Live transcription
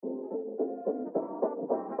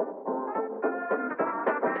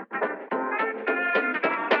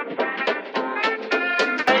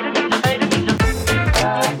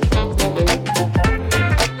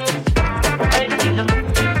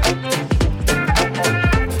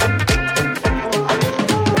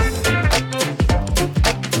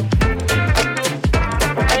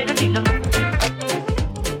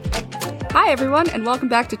everyone, and welcome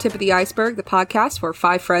back to Tip of the Iceberg, the podcast where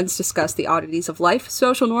five friends discuss the oddities of life,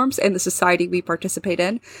 social norms, and the society we participate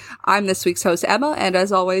in. I'm this week's host, Emma, and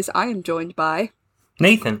as always, I am joined by...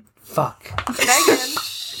 Nathan. Fuck. Megan.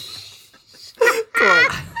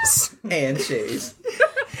 And Chase.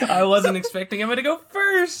 I wasn't expecting Emma to go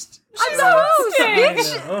first. I'm the host,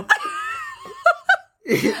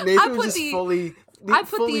 bitch! Nathan was just fully I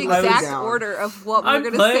put the exact order of what we're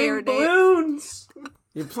going to say or name. Balloons.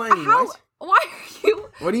 You're playing what? Why are you...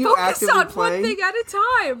 What are you focus actively on playing? one thing at a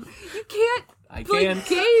time. You can't play can't.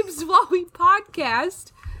 games while we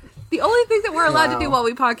podcast. The only thing that we're allowed to do while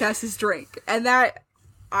we podcast is drink. And that...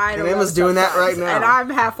 I don't know. Emma's doing that right now. And I'm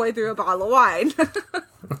halfway through a bottle of wine.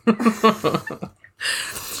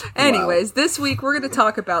 Anyways, This week we're going to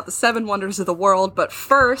talk about the 7 wonders of the world, but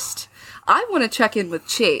first, I want to check in with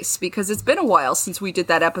Chase, because it's been a while since we did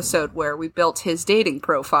that episode where we built his dating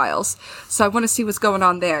profiles. So I want to see what's going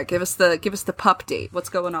on there. Give us the pup date. What's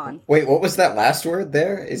going on? Wait, what was that last word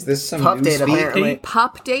there? Is this some Pup new date, speak? apparently.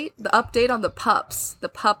 Pup date? The update on the pups. The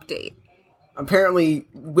pup date. Apparently,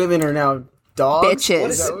 women are now dogs.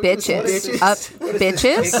 Bitches. Bitches.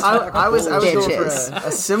 Bitches? I was going for Bitches.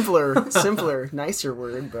 a simpler, nicer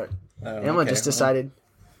word, but Emma just decided.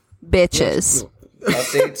 Bitches.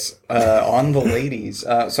 Updates on the ladies.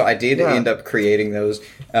 So I did end up creating those.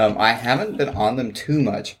 I haven't been on them too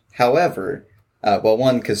much. However,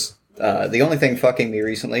 one, because the only thing fucking me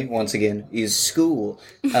recently, once again, is school.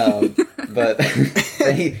 But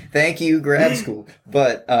thank you, grad school.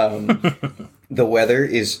 But the weather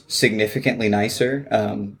is significantly nicer.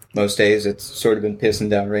 Most days it's sort of been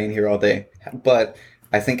pissing down rain here all day. But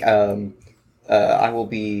I think I will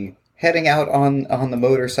be heading out on the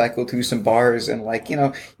motorcycle to some bars, and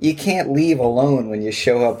you can't leave alone when you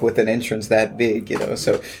show up with an entrance that big,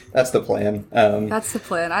 so that's the plan. That's the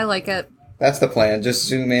plan. I like it. That's the plan. Just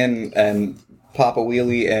zoom in and pop a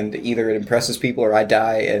wheelie, and either it impresses people or I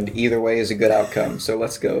die, and either way is a good outcome. So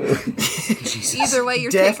let's go. Either way, you're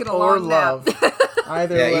Death taking a or long love. nap.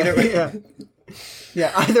 Either way.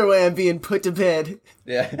 Yeah, either way I'm being put to bed.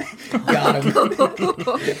 Yeah, got him.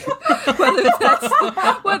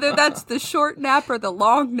 Whether that's the short nap or the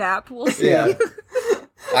long nap, we'll see. Yeah.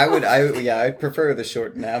 I'd prefer the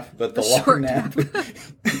short nap, but the long short nap.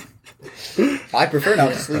 I prefer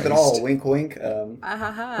not to sleep at all. Wink, wink. Oh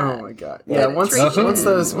my god! Yeah, once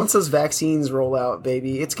those vaccines roll out,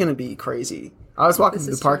 baby, it's gonna be crazy. I was walking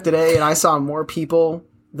through the park today, and I saw more people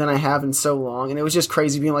than I have in so long, and it was just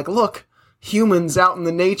crazy being like, look, humans out in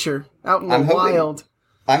the nature, out in the wild.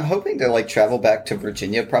 I'm hoping to travel back to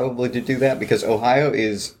Virginia probably to do that, because Ohio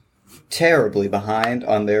is terribly behind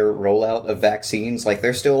on their rollout of vaccines.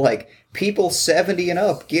 They're still people 70 and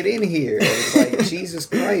up, get in here. And it's Jesus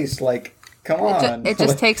Christ, come on. It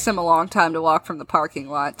just takes them a long time to walk from the parking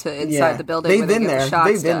lot to inside the building. They've been there.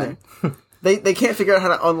 They've been there. They can't figure out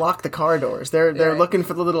how to unlock the car doors. They're looking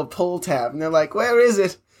for the little pull tab, and they're like, "Where is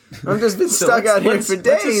it? I've just been stuck out here for days."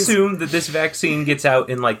 Let's assume that this vaccine gets out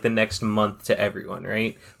in the next month to everyone,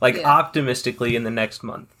 right? Optimistically in the next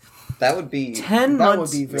month. That would be 10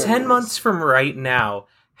 months. 10 months from right now.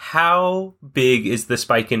 How big is the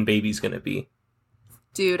spike in babies going to be?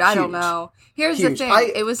 Dude, I don't know. Here's the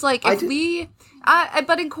thing. It was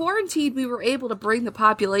but in quarantine, we were able to bring the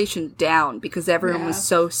population down because everyone was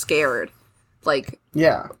so scared.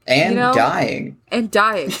 And dying. And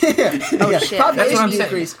dying. Oh, shit. That's what I'm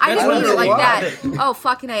saying. I didn't mean it like that. Oh,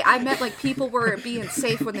 fucking A. I meant people were being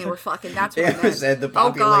safe when they were fucking. That's what I meant. Said the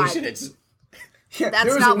population.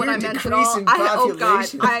 That's not what I meant at all. Oh, God.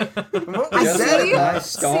 Just like my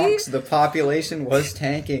stonks, the population was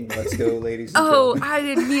tanking. Let's go, ladies and gentlemen. I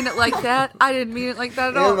didn't mean it like that. I didn't mean it like that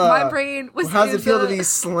at all. Emma, My brain was... how's it feel to be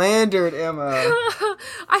slandered, Emma?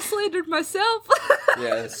 I slandered myself.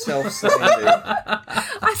 Yeah, self-slander.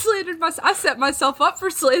 I slandered myself. I set myself up for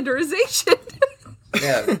slanderization.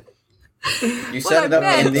 Yeah. You set it up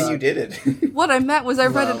and then you did it. What I meant was I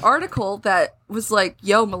read an article that was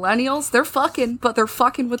yo, millennials, they're fucking, but they're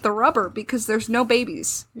fucking with the rubber because there's no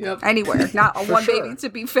babies anywhere. Not one baby to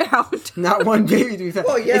be found. Not one baby to be found.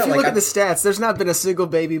 Well, yeah, if you look at the stats, there's not been a single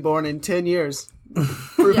baby born in 10 years.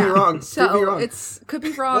 Prove me wrong. So Prove me wrong. could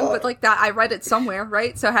be wrong, but that I read it somewhere,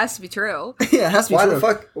 right? So it has to be true. Yeah, it has to be true.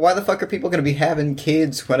 Why the fuck are people going to be having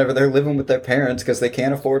kids whenever they're living with their parents because they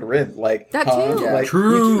can't afford rent? That too. Yeah.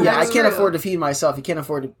 True. I can't afford to feed myself. You can't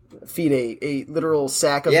afford to feed a literal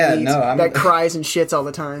sack of meat that cries and shits all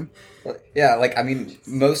the time. Yeah,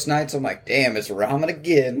 most nights I'm like, damn, it's ramen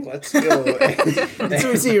again. Let's go.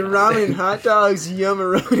 So we see ramen, hot dogs,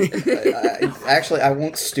 yummaroni. Actually, I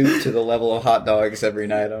won't stoop to the level of hot dogs every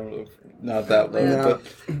night. I don't know not that one. No.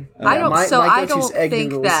 But I don't. My I go-to's don't egg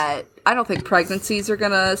think noodles. that. I don't think pregnancies are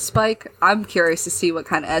gonna spike. I'm curious to see what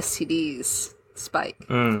kind of STDs spike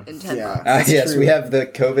in Denver. Yeah. That's yes, true. we have the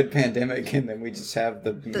COVID pandemic, and then we just have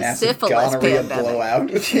the massive syphilis gonorrhea pandemic.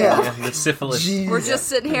 blowout. Yeah. The syphilis. Jeez. We're just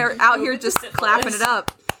sitting here, out here, just clapping it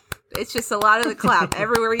up. It's just a lot of the clap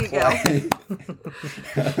everywhere you go.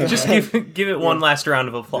 Just give it one last round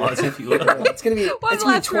of applause, if you will. It's gonna be One it's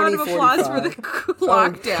gonna be last round of applause for the 2045.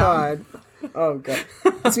 lockdown. Oh god.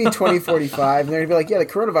 It's gonna be 2045, and they're gonna be like, yeah, the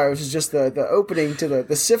coronavirus is just the opening to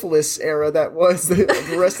the syphilis era that was the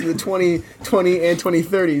rest of the 2020 and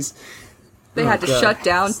 2030s. They had to God. shut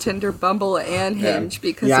down Tinder, Bumble, and Hinge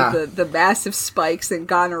because Yeah. of the massive spikes in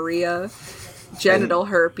gonorrhea, genital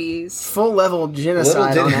herpes. Full level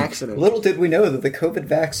genocide on accident. Little did we know that the COVID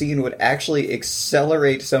vaccine would actually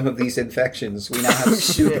accelerate some of these infections. We now have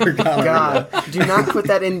super gonorrhea. God, do not put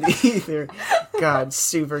that in either. God,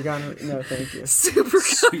 super gonorrhea. No, thank you. Super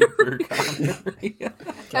Super gonorrhea.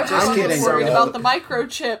 Everyone kidding, was worried girl. about the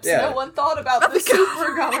microchips. Yeah. No one thought about the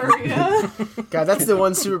super gonorrhea. God, that's the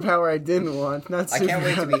one superpower I didn't want. Not I super can't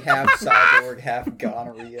wait to be half cyborg, half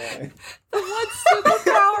gonorrhea. The one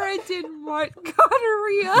superpower I didn't want,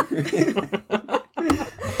 gonorrhea.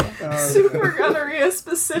 Super gonorrhea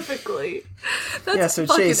specifically. That's Yeah, so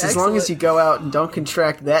fucking Chase, as long as excellent. you go out and don't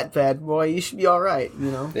contract that bad boy, you should be all right.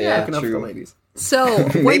 You know, Yeah, looking up for the true. ladies. So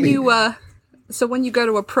when Maybe. you go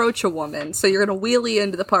to approach a woman, so you're gonna wheelie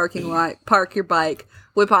into the parking lot, park your bike,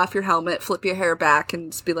 whip off your helmet, flip your hair back,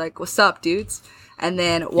 and just be like, "What's up, dudes?" And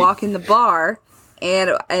then walk in the bar,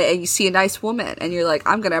 and you see a nice woman, and you're like,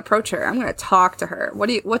 "I'm gonna approach her. I'm gonna talk to her."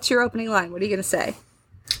 What's your opening line? What are you gonna say?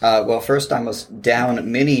 Well, first I must down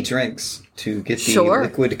many drinks to get the Sure.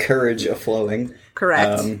 liquid courage a-flowing.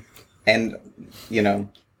 Correct. And,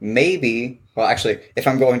 maybe... Well, actually, if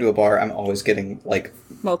I'm going to a bar, I'm always getting,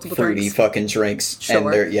 Multiple 30 drinks. fucking drinks. Sure.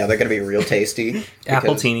 And they're going to be real tasty.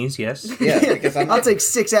 Apple because- teenies, yes. Yeah, because I'm I'll take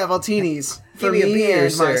 6 Appletini for Give me a me beer,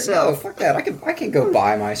 and sir. No, myself. fuck that. I can go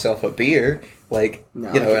buy myself a beer,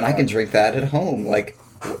 and I can drink that at home.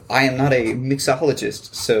 I am not a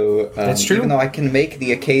mixologist, so That's true. even though I can make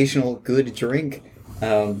the occasional good drink,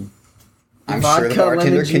 I'm sure Vodka, the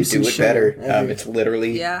bartender lemon can juice, do and it sugar. better. It's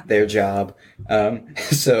literally Yeah. their job.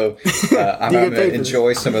 So I'm Do you going get paid to for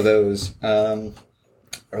enjoy some of those.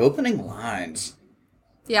 Opening lines.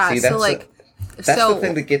 Yeah. See, So that's so the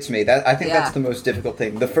thing that gets me. I think Yeah. that's the most difficult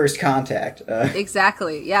thing. The first contact.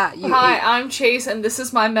 exactly. Yeah. Hi, I'm Chase, and this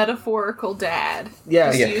is my metaphorical dad.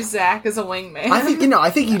 Yeah. Just use Zach as a wingman. I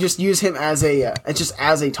think you just use him as a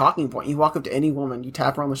talking point. You walk up to any woman, you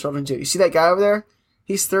tap her on the shoulder and say, "You see that guy over there?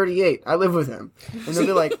 He's 38. I live with him." And they'll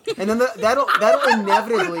be like, and then that'll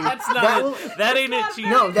inevitably That ain't it, Chief.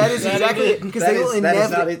 No, that is exactly it. Because That they will is not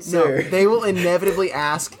inevitably it, sir. they will inevitably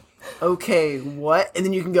ask, "Okay, what?" And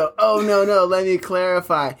then you can go, "Oh no, let me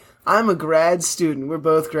clarify. I'm a grad student. We're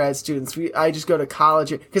both grad students. I just go to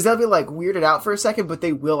college." Because they'll be like weirded out for a second, but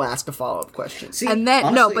they will ask a follow up question. See, And then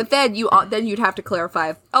honestly, then you'd have to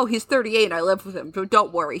clarify. Oh, he's 38 and I live with him. But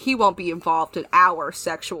don't worry, he won't be involved in our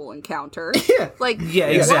sexual encounter. Yeah. Yeah, When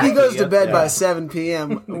exactly. he goes to yeah. bed by 7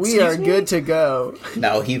 p.m., we are good to go.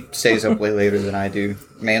 No, he stays up way later than I do.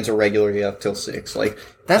 Man's are regularly up till 6.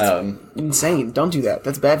 That's insane. Don't do that.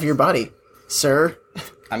 That's bad for your body, sir.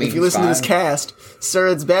 I mean, If you he's listen to this fine. cast, sir,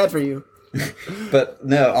 it's bad for you. But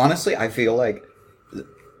no, honestly, I feel like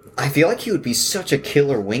he would be such a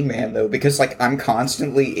killer wingman though, because I'm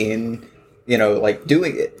constantly in,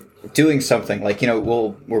 doing something.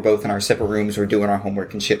 We're both in our separate rooms, we're doing our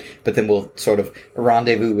homework and shit, but then we'll sort of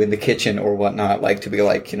rendezvous in the kitchen or whatnot, to be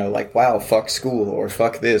wow, fuck school or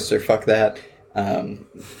fuck this or fuck that.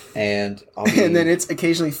 And I'll be, And then it's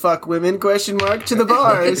occasionally "fuck women?" to the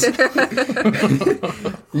bars.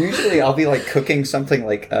 usually I'll be cooking something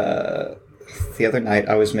the other night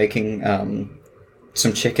I was making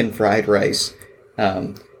some chicken fried rice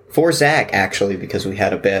for Zach, actually, because we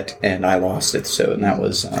had a bet and I lost it, and that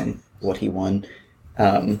was what he won.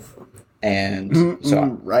 And so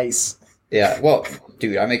Rice. yeah, well,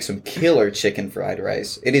 dude, I make some killer chicken fried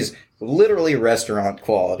rice. It is literally restaurant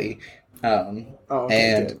quality. Okay,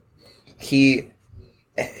 And good. he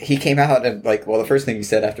came out and the first thing he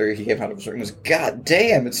said after he came out of his room was, "God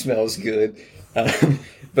damn, it smells good."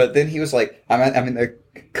 But then he was like, I'm in there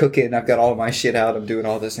cooking, I've got all my shit out, I'm doing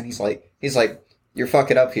all this, and he's like, "You're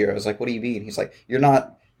fucking up here." I was like, "What do you mean?" He's like, "You're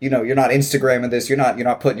not Instagramming this, you're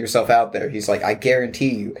not putting yourself out there." He's like, "I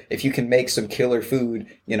guarantee you, if you can make some killer food,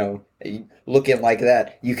 looking like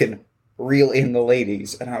that, you can reel in the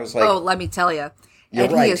ladies." And I was like, Oh, let me tell you. You're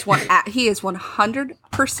And right. he is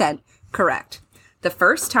 100% correct. The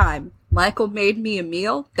first time Michael made me a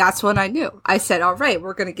meal, that's when I knew. I said, all right,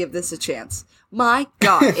 we're going to give this a chance. My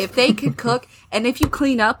God, if they can cook, and if you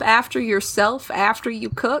clean up after yourself after you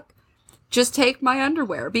cook, just take my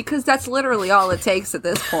underwear, because that's literally all it takes at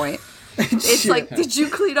this point. It's like, did you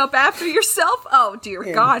clean up after yourself? Oh, dear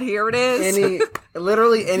God, here it is.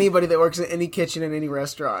 Literally anybody that works in any kitchen in any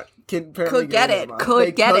restaurant could get it.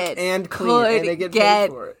 Could get it. And clean, and they get paid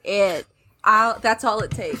for it. That's all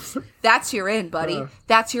it takes. That's your in, buddy.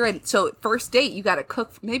 That's your in. So first date, you got to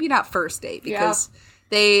cook. Maybe not first date, because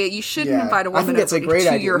you shouldn't invite a woman. I think that's a great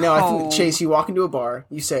idea. Your home. I think, Chase, you walk into a bar,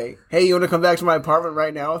 you say, "Hey, you want to come back to my apartment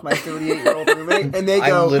right now with my 38-year-old roommate?" And they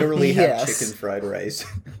go, "I literally yes. have chicken fried rice."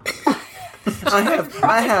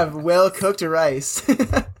 I have well cooked rice.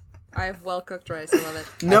 I have well cooked rice. I love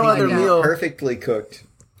it. No other meal. Perfectly cooked.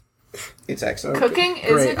 It's excellent. Cooking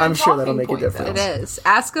is a good I'm sure that'll talking make a point, difference. though. It is.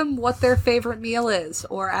 Ask them what their favorite meal is,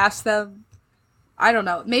 or ask them. I don't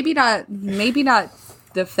know. Maybe not.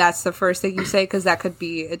 If that's the first thing you say, because that could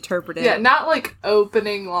be interpreted. Yeah, not like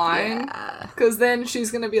opening line, because then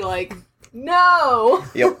she's gonna be like, "No,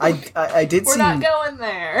 Yep. I did we're see. not going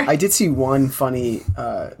there." I did see one funny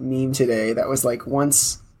meme today that was like,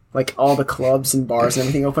 once like all the clubs and bars and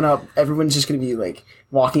everything open up, everyone's just going to be like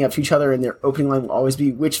walking up to each other, and their opening line will always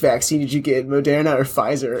be, "Which vaccine did you get, Moderna or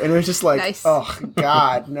Pfizer?" And it was just like, nice. Oh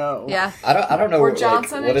God, no. Yeah. I don't know Or what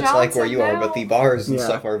Johnson it's and like where Johnson you are, now. but the bars and Yeah.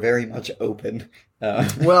 stuff are very much open.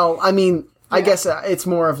 Well, I mean, I guess it's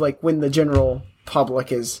more of like when the general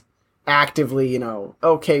public is actively,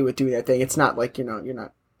 okay with doing that thing. It's not like, you're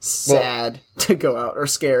not sad to go out or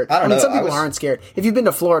scared. I don't know. Some people aren't scared. If you've been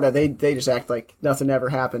to Florida, they just act like nothing ever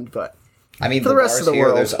happened, but I mean, for the rest bars of the here,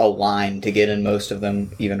 world, there's a line to get in most of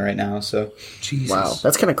them, even right now. So, Jesus. wow,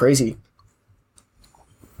 that's kind of crazy.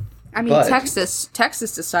 I mean, But-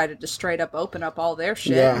 Texas decided to straight up open up all their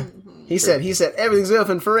shit. Yeah. He said everything's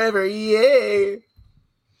open forever. Yay.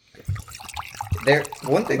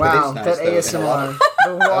 One thing Wow, that is nice, that though, ASMR.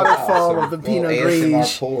 The waterfall of the Pinot ASMR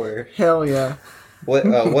Gris. pour. Hell yeah. What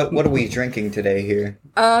are we drinking today here?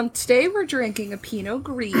 Today we're drinking a Pinot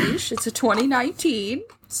Gris. It's a 2019,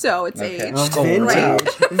 so it's Okay. aged. Oh,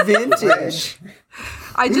 vintage.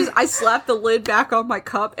 I slapped the lid back on my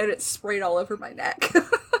cup and it sprayed all over my neck.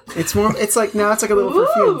 It's like a little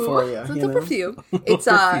perfume for you. It's you a know? perfume. It's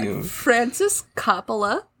Perfume. Francis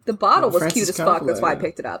Coppola. The bottle was Francis cute as fuck. Coppola, That's why I yeah.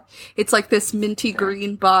 picked it up. It's like this minty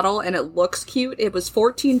green bottle, and it looks cute. It was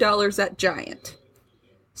 $14 at Giant.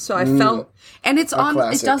 So I felt, and it's on.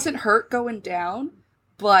 classic. It doesn't hurt going down,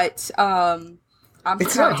 but It's kinda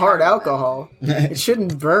not hard tired of it. alcohol. It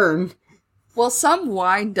shouldn't burn. Well, some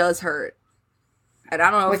wine does hurt, and I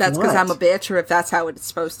don't know Like if that's because what? I'm a bitch or if that's how it's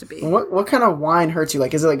supposed to be. What kind of wine hurts you?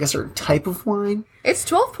 Like, is it like a certain type of wine? It's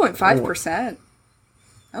 12.5%.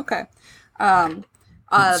 Okay.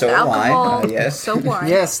 So the alcohol. wine, yes. So wine.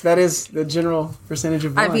 Yes, that is the general percentage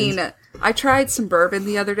of I wines. mean, I tried some bourbon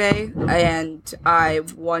the other day, and I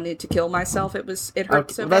wanted to kill myself. It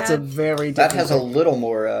hurt so that's a bad. very That different has a little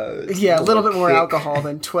more. yeah, a little bit more kick. alcohol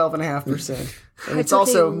than 12.5%. And it's took a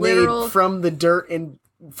also literal- made from the dirt and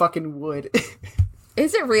fucking wood.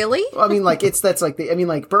 Is it really? I mean, like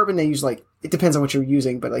bourbon. They use it depends on what you're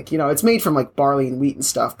using, but it's made from like barley and wheat and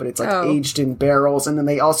stuff. But it's like Oh. aged in barrels, and then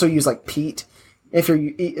they also use like peat. If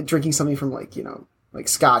you're drinking something from like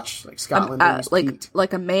Scotch, like Scotland, they use peat.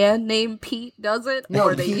 Like a man named Pete does it? No,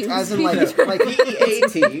 or they peat use as in Pete? like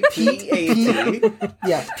P-E-A-T. P-E-A-T.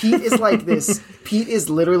 yeah, peat is like this. Peat is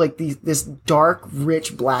literally like this dark,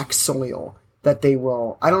 rich black soil that they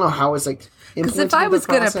will. I don't know how it's like. Because if I was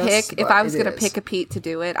gonna pick pick a Pete to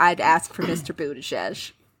do it, I'd ask for Mr.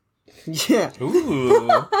 Buttigieg. Yeah. Ooh.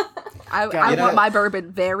 I you know- want my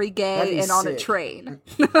bourbon very That'd gay be and on a sick. train.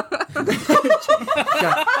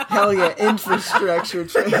 God, hell yeah, infrastructure,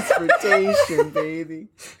 transportation, baby.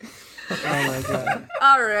 Oh my god.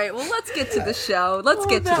 All right, well, let's get to the show. Let's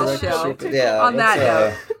get to the no. show. Yeah. On that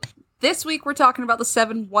let's, This week we're talking about the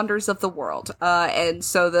 7 wonders of the world. And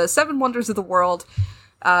so the 7 wonders of the world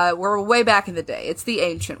were way back in the day. It's the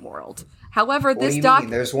ancient world. However, What do this you doc... mean?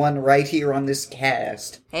 There's one right here on this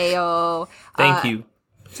cast. Heyo. Thank you.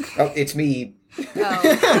 Oh, it's me.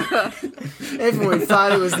 Everyone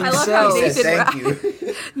thought it was I love how themselves. Nathan- Thank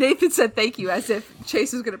you. Nathan said thank you as if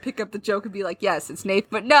Chase was going to pick up the joke and be like, yes, it's Nathan.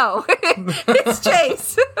 But no, it's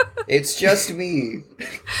Chase. It's just me.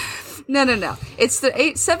 No. It's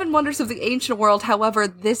the 7 wonders of the ancient world. However,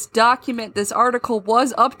 this article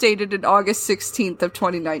was updated in August 16th of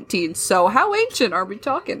 2019. So how ancient are we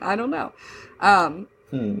talking? I don't know.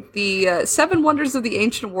 The 7 wonders of the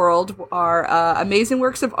ancient world are amazing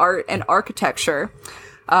works of art and architecture.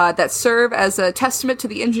 that serve as a testament to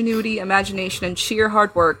the ingenuity, imagination, and sheer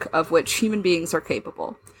hard work of which human beings are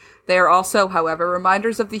capable. They are also, however,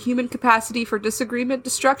 reminders of the human capacity for disagreement,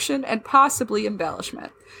 destruction, and possibly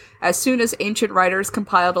embellishment. As soon as ancient writers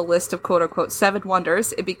compiled a list of quote-unquote 7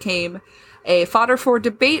 wonders, it became a fodder for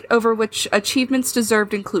debate over which achievements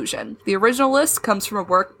deserved inclusion. The original list comes from a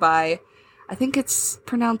work by, I think it's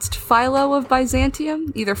pronounced Philo of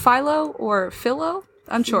Byzantium, either Philo or Philo.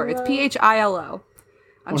 Unsure. It's Philo.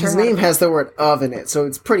 Well, his name has the word "of" in it, so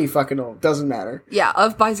it's pretty fucking old. Doesn't matter. Yeah,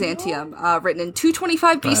 of Byzantium, written in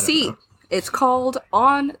 225 BC. It's called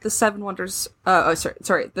On the Seven Wonders.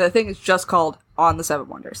 Sorry. The thing is just called On the Seven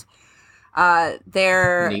Wonders.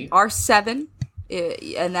 There are 7,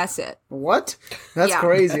 and that's it. What? That's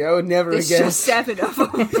crazy. I would never guess. There's just 7 of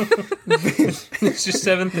them. It's just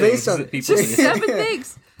 7 things that people just 7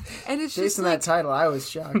 things. And it's based just on that title, I was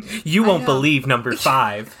shocked. You won't believe number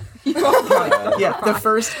 5. Yeah, the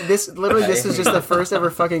first. This is just the first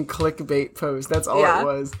ever fucking clickbait post. That's all it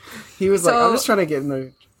was. He was like, "I'm just trying to get in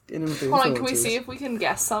with the Hold on, can we see if we can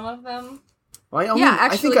guess some of them? Well,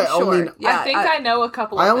 I think I know a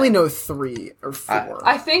couple. I only know 3 or 4.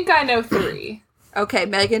 I think I know 3. Okay,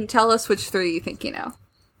 Megan, tell us which 3 you think you know.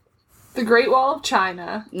 The Great Wall of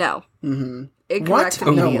China. No. Mm-hmm. Incorrect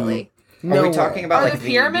immediately. Are we talking about the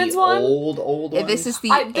pyramids one? Old one? This is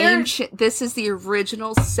the ancient. This is the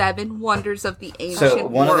original 7 wonders of the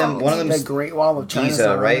ancient world. So one of them, the Great Wall of China,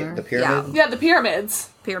 Giza, right? The pyramid. Yeah, the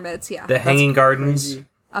pyramids. Pyramids, yeah. The Hanging Gardens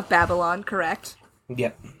of Babylon, correct?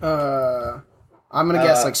 Yep. I'm gonna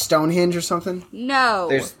guess like Stonehenge or something. No.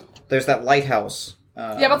 There's that lighthouse.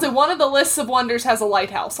 But one of the lists of wonders has a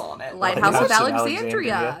lighthouse on it. Lighthouse of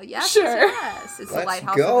Alexandria. Yes, sure. Yes. It's Let's the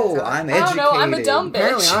lighthouse. Go. I'm educated. I don't know. I'm a dumb bitch.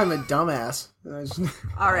 Apparently, I'm a dumbass.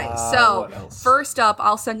 All right. So first up,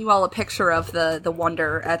 I'll send you all a picture of the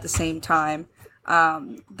wonder at the same time.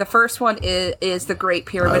 The first one is the Great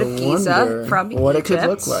Pyramid of Giza from Egypt. What it could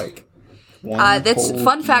look like. That's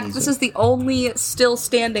fun fact. This is the only still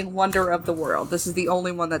standing wonder of the world. This is the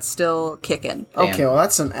only one that's still kicking. Okay, well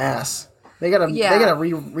that's some ass. They gotta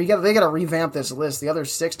revamp this list. The other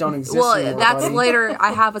 6 don't exist anymore. Well, that's later.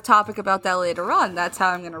 I have a topic about that later on. That's how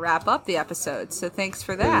I'm going to wrap up the episode. So thanks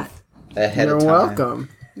for that. You're welcome.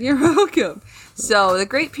 You're welcome. So the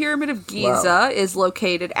Great Pyramid of Giza is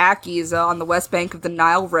located at Giza on the west bank of the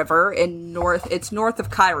Nile River It's north of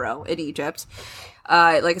Cairo in Egypt.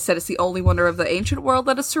 Like I said, it's the only wonder of the ancient world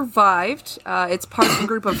that has survived. It's part of a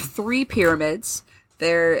group of 3 pyramids.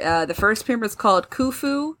 The first pyramid is called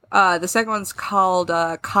Khufu, the second one's called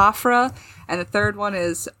Khafra, and the third one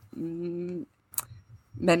is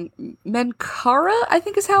Menkaura, I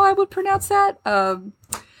think is how I would pronounce that.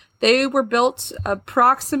 They were built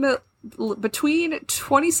between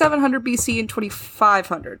 2700 BC and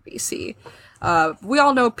 2500 BC. We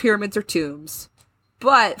all know pyramids are tombs,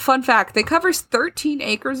 but fun fact, they cover 13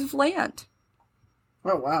 acres of land.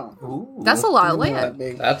 Oh wow! Ooh, that's a lot of land.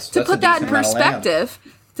 To put that in perspective,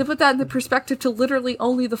 to literally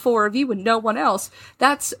only the 4 of you and no one else,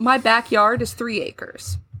 that's my backyard is 3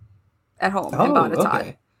 acres at home in Bonnetod.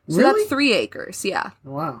 Okay. So that's 3 acres. Yeah.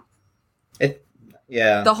 Wow.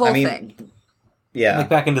 The whole thing. Yeah. Like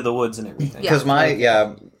back into the woods and everything. Because my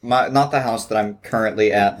not the house that I'm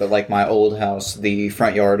currently at, but like my old house, the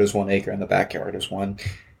front yard is 1 acre and the backyard is 1,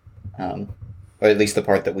 or at least the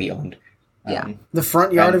part that we owned. The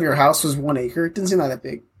front yard of your house was 1 acre. It didn't seem that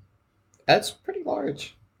big. That's pretty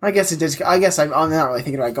large. I guess it is. I guess I'm not really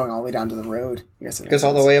thinking about going all the way down to the road. I guess it goes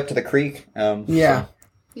all the way up to the creek. Yeah,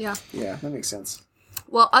 that makes sense.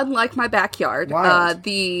 Well, unlike my backyard,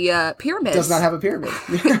 the pyramids does not have a pyramid.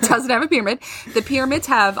 It doesn't have a pyramid. The pyramids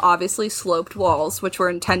have obviously sloped walls, which were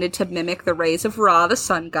intended to mimic the rays of Ra, the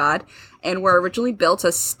sun god, and were originally built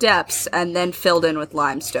as steps and then filled in with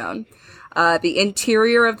limestone. The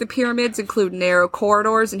interior of the pyramids include narrow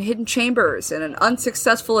corridors and hidden chambers in an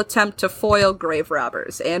unsuccessful attempt to foil grave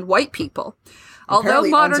robbers and white people. Although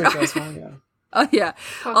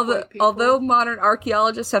modern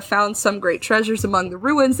archaeologists have found some great treasures among the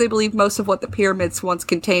ruins, they believe most of what the pyramids once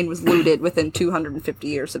contained was looted within 250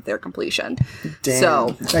 years of their completion. Damn.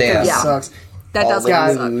 So that sucks. That does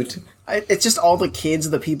suck. It's just all the kids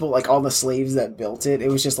of the people, like all the slaves that built it. It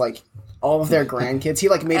was just like all of their grandkids. He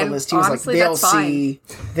like made a list. He was like, they'll see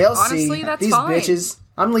these bitches.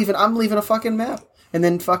 I'm leaving a fucking map. And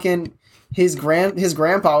then fucking his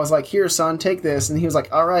grandpa was like, here, son, take this. And he was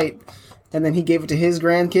like, all right. And then he gave it to his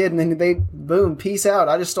grandkid, and then boom, peace out.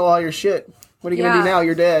 I just stole all your shit. What are you gonna do now?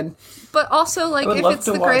 You're dead. But also, like, if it's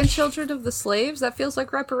the grandchildren of the slaves, that feels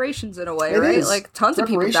like reparations in a way, right? Like, tons of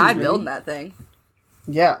people died building that thing.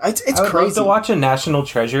 Yeah, it's I would crazy. love to watch a National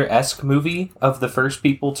Treasure-esque movie of the first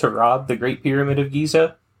people to rob the Great Pyramid of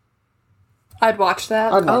Giza. I'd watch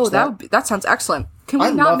that. I'd watch that sounds excellent. Can we I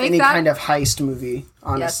not love make any that kind of heist movie,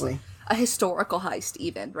 honestly. Yes. A historical heist,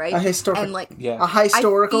 even, right? A historical, and like Yeah. a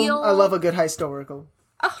historical. feel- I love a good historical.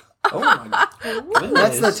 Oh my goodness.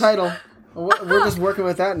 That's the title. We're just working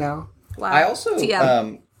with that now. wow. I also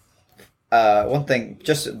TM. one thing,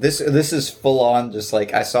 just this is full on. Just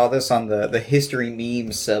like I saw this on the history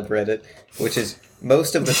memes subreddit, which is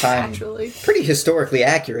most of the time Actually. pretty historically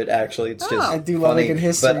accurate. Actually, it's just I do love a funny, good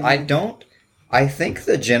history but I meme. don't. I think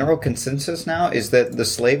the general consensus now is that the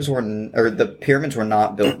slaves were, or the pyramids were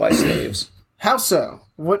not built by slaves. How so?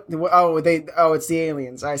 What? Oh, they. Oh, it's the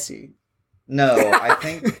aliens. I see. No, I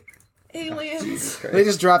think Aliens. They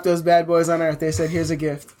just dropped those bad boys on Earth. They said, "Here's a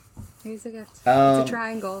gift." Here's a gift. It's a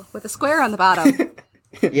triangle with a square on the bottom.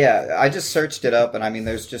 yeah, I just searched it up, and I mean,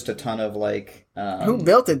 there's just a ton of like. Who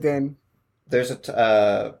built it then? There's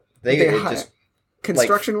a They it hi- just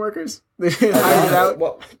Construction workers. They hired it out.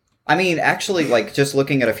 Well, I mean, actually, like just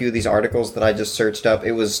looking at a few of these articles that I just searched up,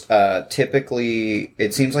 it was typically.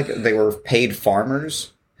 It seems like they were paid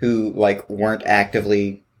farmers who like weren't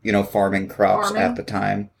actively, farming crops at the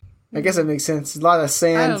time. I guess that makes sense. A lot of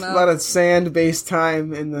sand. don't know. A lot of sand-based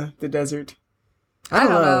time in the desert. I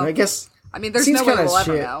don't know. I guess. I mean, there's Seems no way kinda we'll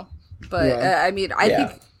ever shit. know. But Yeah. I mean, I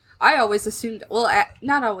think I always assumed. Well,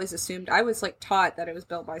 not always assumed. I was like taught that it was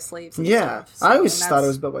built by slaves. And Yeah, stuff, so, I always and thought it that's-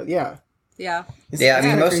 was built by. Yeah. Yeah. Yeah, I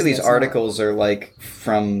mean, most of crazy these that's not. articles are like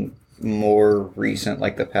from more recent,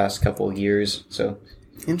 like the past couple of years. So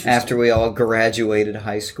Interesting. after we all graduated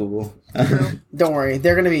high school, Don't worry,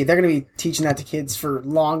 they're gonna be teaching that to kids for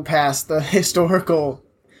long past the historical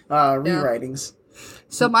rewritings.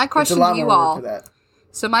 So my It's a question lot to you more work all. for that.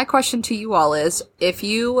 So my question to you all is: if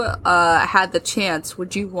you had the chance,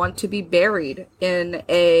 would you want to be buried in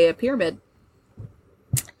a pyramid?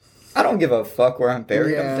 I don't give a fuck where I'm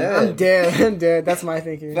buried. I'm dead. I'm dead. I'm dead. That's my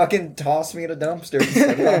thinking. Fucking toss me in a dumpster,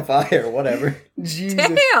 set me on fire, whatever. Jesus,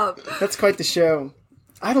 Damn. that's quite the show.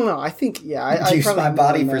 I don't know. I think I Use probably my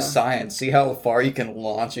body wouldn't, for science. See how far you can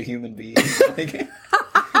launch a human being. Like,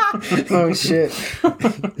 Oh shit!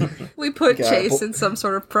 We put God. Chase in some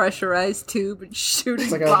sort of pressurized tube and shoot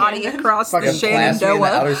his like a- body across the fucking blast me into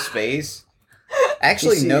outer Shenandoah. space.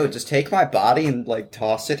 Actually, You see- no. Just take my body and like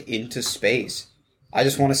toss it into space. I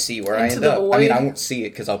just want to see where I Into end the up. void. I mean, I won't see it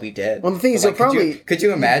because I'll be dead. Well, the thing is, But, like, you'll could you- probably- could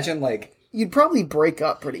you imagine like. You'd probably break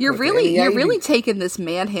up pretty. You're quickly. I really, mean, yeah, you're you'd really be- taking this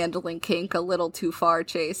manhandling kink a little too far,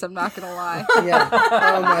 Chase. I'm not gonna lie. Yeah.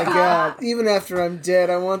 Oh my god. Even after I'm dead,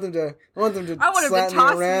 I want them to. I want him slap to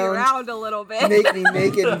toss me around, a little bit. make me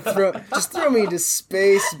naked, and throw me into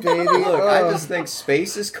space, baby. Look, I Oh. just think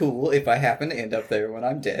space is cool. If I happen to end up there when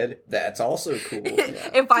I'm dead, that's also cool.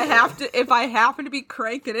 if I happen to be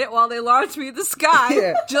cranking it while they launch me in the sky,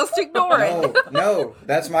 Yeah. just ignore it. No,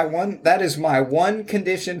 that's my one. That is my one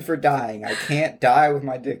condition for dying. I can't die with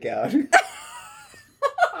my dick out.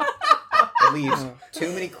 It leaves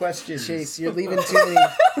too many questions. Chase, you're leaving too many.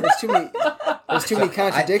 There's too many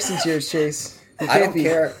contradictions here, Chase. You I can't don't be-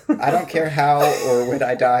 care. I don't care how or when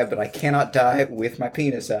I die, but I cannot die with my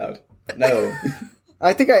penis out. No.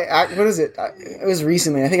 I think what is it? It was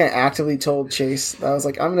recently. I think I actively told Chase. I was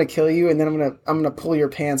like, I'm gonna kill you, and then I'm gonna pull your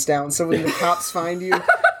pants down. So when the cops find you,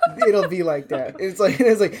 it'll be like that. It's like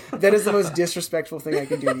that is the most disrespectful thing I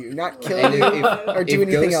can do to you. Not kill And you if- or do if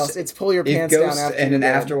anything ghosts- else. It's pull your If pants down ghosts after and you're an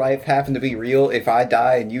dead. afterlife happen to be real, if I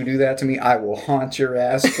die and you do that to me, I will haunt your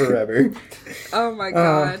ass forever. Oh my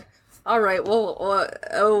god. All right,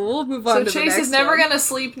 we'll move on So to the Chase next is never one. gonna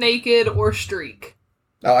sleep naked or streak.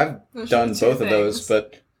 Oh, I've Those done are the two both of those, things.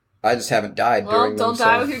 but I just haven't died Well, during don't them.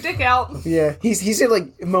 die so- with your dick out. Yeah, he said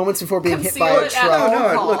like moments before being hit by Conceal a it at truck.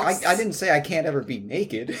 all No, look, costs. I didn't say I can't ever be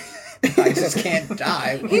naked. I just can't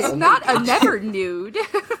die. He's while not naked. a never nude.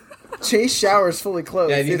 Chase showers fully clothed.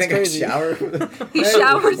 Yeah, do you It's think crazy. I shower? He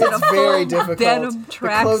showers in a It's very full difficult. denim The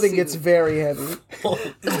tracksuit. clothing gets very heavy.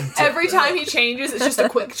 Every time he changes, it's just a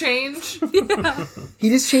quick change. He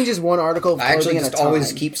just changes one article of I clothing actually at a just time.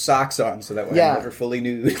 always keep socks on so that way Yeah. I'm never fully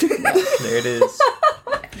nude. There it is.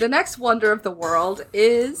 The next wonder of the world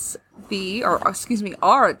is are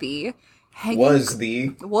the hanging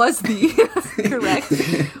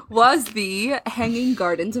Was the Hanging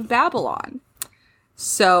Gardens of Babylon.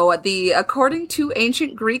 So, according to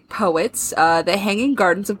ancient Greek poets, the Hanging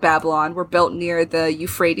Gardens of Babylon were built near the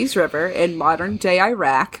Euphrates River in modern-day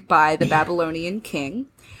Iraq by the Babylonian king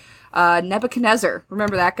Nebuchadnezzar.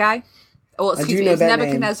 Remember that guy? Well, excuse me, know it's that name.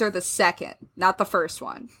 Nebuchadnezzar the second, not the first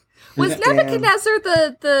one. Was Damn. Nebuchadnezzar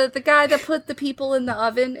the guy that put the people in the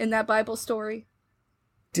oven in that Bible story?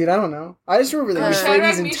 Dude, I don't know. I just remember the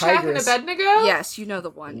Euphrates and Meshach, and Tigris. Abednego? Yes, you know the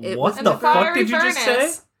one. It What was the fuck did you just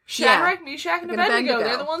say? Shadrach, Meshach, and Abednego.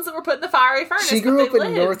 They're the ones that were put in the fiery furnace. She grew up in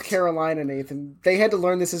lived. North Carolina, Nathan. They had to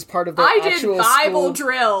learn this as part of their I actual did Bible school.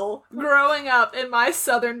 drill growing up in my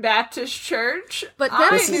Southern Baptist church. But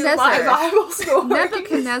I knew my Bible story.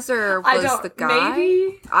 Nebuchadnezzar was the guy.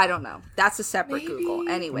 Maybe? I don't know. That's a separate Google.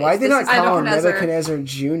 Anyway, Why'd they not call him Nebuchadnezzar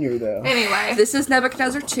Jr., though? Anyway. This is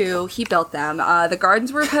Nebuchadnezzar II. He built them. The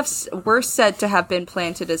gardens were said to have been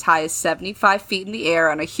planted as high as 75 feet in the air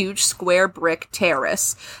on a huge square brick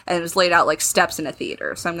terrace, and it was laid out like steps in a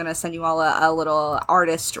theater. So I'm going to send you all a little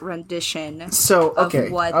artist rendition. So, okay.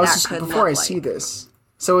 Of what I was that just, could before I look see like. this,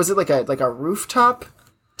 so is it like a rooftop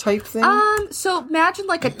type thing? So imagine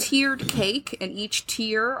like a tiered cake, and each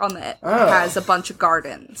tier on the has a bunch of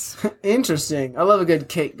gardens. Interesting. I love a good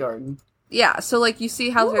cake garden. Yeah, so like you see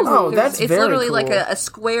how that's it's very literally cool. like a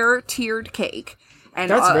square tiered cake, and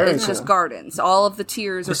That's very it's just cool. gardens. All of the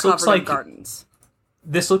tiers This are looks covered in like- gardens.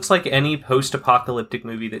 This looks like any post-apocalyptic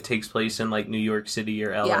movie that takes place in like New York City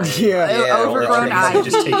or LA. Yeah, Yeah. overgrown Trees ivy. have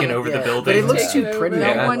just taken over the Yeah. building. But it looks Taking too over. pretty. No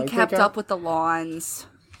Yeah. one Like, they kept got- up with the lawns.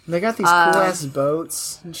 They got these cool ass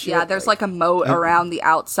boats and shit. Yeah, there's like a moat around the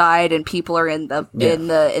outside, and people are in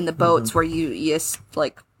the boats where you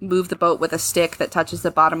like move the boat with a stick that touches the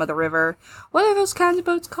bottom of the river. What are those kinds of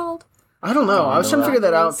boats called? I don't know. I was trying to figure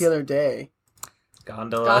that out the other day.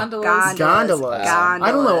 Gondola. Gondolas. Gondolas. I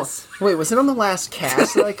don't know. Gondolas. Wait, was it on the last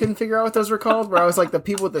cast that I couldn't figure out what those were called? Where I was like the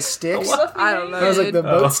people with the sticks? I don't know. I was like the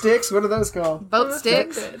dude. boat sticks? What are those called? Boat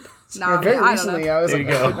sticks. Yeah, Nah, very I don't recently, know. I was There like,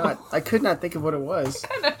 you go. I could not think of what it was.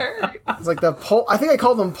 It's like the pole. I think I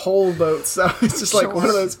called them pole boats. So it's just like, what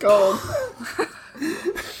are those called?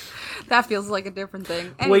 That feels like a different thing.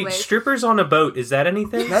 Wait, Anyways, strippers on a boat, is that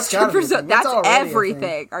anything? That's gotta be strippers. a thing. That's already a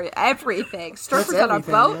thing. everything. Everything. Strippers That's on a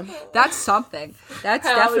everything, boat. man. That's something. That's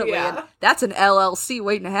Hell definitely yeah. that's an LLC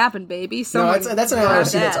waiting to happen, baby. No, Someone that's an grab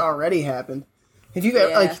LRC that's that. already happened. If you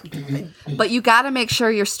Yeah. like, But you got to make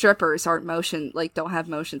sure your strippers aren't don't have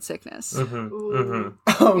motion sickness. oh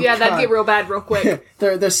Yeah, that'd God. get real bad real quick.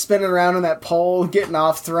 They're spinning around on that pole, getting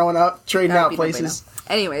off, throwing up, trading That'd out be no places. bueno.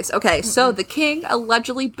 Anyways, okay, so the king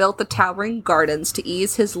allegedly built the towering gardens to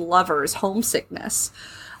ease his lover's homesickness.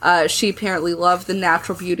 She apparently loved the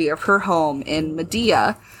natural beauty of her home in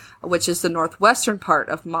Media, which is the northwestern part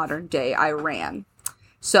of modern-day Iran.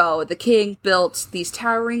 So the king built these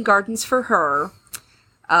towering gardens for her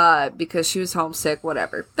because she was homesick,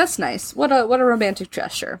 whatever. That's nice. What a romantic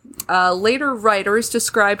gesture. Later writers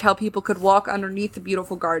described how people could walk underneath the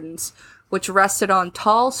beautiful gardens, which rested on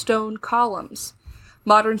tall stone columns.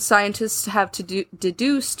 Modern scientists have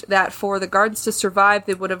deduced that for the gardens to survive,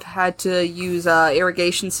 they would have had to use an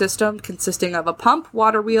irrigation system consisting of a pump,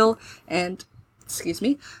 water wheel, and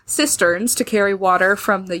cisterns to carry water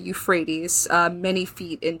from the Euphrates many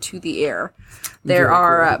feet into the air. There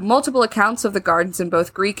are multiple accounts of the gardens in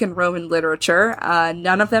both Greek and Roman literature.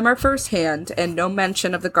 None of them are firsthand, and no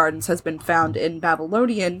mention of the gardens has been found in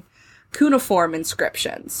Babylonian cuneiform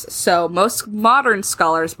inscriptions. So most modern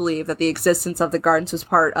scholars believe that the existence of the gardens was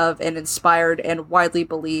part of an inspired and widely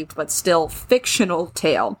believed but still fictional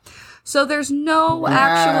tale. So there's no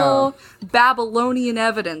actual Babylonian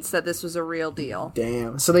evidence that this was a real deal.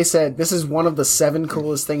 Damn. So they said this is one of the 7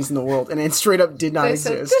 coolest things in the world, and it straight up did not They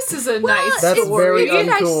said, exist. this is a nice That's story. very It's a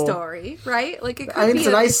nice uncool. story, right? Like it could I mean, be it's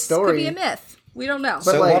a nice Could story. be a myth. We don't know. But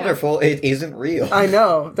So like- wonderful, it isn't real. I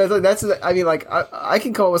know. That's. I mean, like I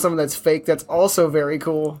can come up with something that's fake. That's also very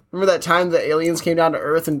cool. Remember that time the aliens came down to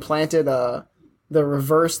Earth and planted the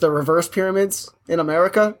reverse pyramids in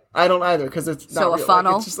America? I don't either because it's not So a real.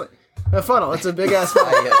 funnel? Like, it's just like a funnel. It's a big ass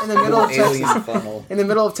funnel in the middle of Alien Texas. funnel. In the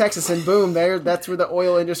middle of Texas, and boom, that's where the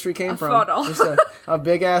oil industry came from. funnel. Just a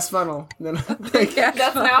big ass funnel. And then,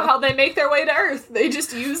 That's now how they make their way to Earth. They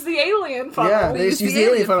just use the alien funnel. Yeah, they just use the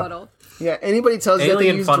alien funnel. Yeah, anybody tells you that they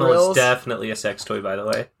Alien use funnel drills. is definitely a sex toy, by the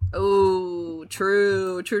way. Ooh,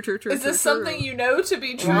 true. Is this something you know to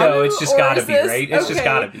be true? No, it's just or gotta is be, this- right? It's just okay.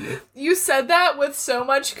 gotta be. You said that with so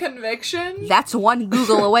much conviction. That's one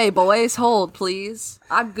Google away, boys. Hold, please.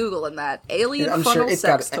 I'm Googling that. Alien I'm sure funnel it's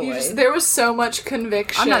sex got it. toy. There was so much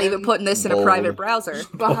conviction. I'm not even putting this in a Bold. private browser.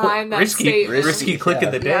 behind that risky, statement. risky click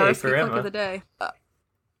of the day Yeah, risky for click Emma. of the day.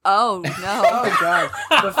 Oh, no. Oh god,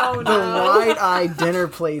 the wide-eyed dinner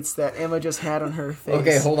plates that Emma just had on her face.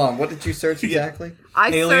 Okay, hold on. What did you search exactly? I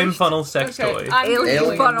Alien searched funnel sex Okay, toy. I'm Alien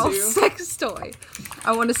Googling funnel too. sex toy.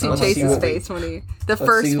 I want to see Let's Chase's see face when he Let's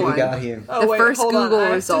first see what one. we got here. Oh, The wait, first hold Google on. I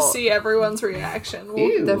have result. to see everyone's reaction.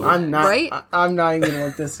 Ew. I'm not. Right? I'm not even gonna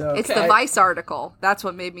look this up. It's the Vice article. That's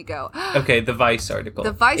what made me go. Okay, the Vice article.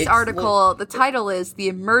 The Vice It's article, the title is The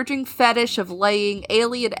Emerging Fetish of Laying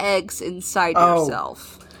Alien Eggs Inside Oh.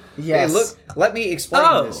 Yourself. Yes. Hey, look, let me explain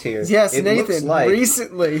Oh. this here. Yes, it looks Nathan. like,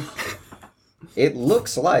 Recently. It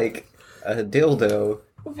looks like a dildo.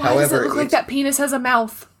 Why However, does it look like it's- that penis has a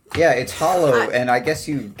mouth? Yeah, it's hollow, and I guess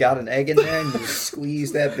you got an egg in there and you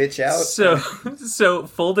squeeze that bitch out. So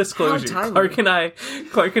full disclosure, timely.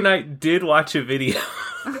 Clark and I did watch a video.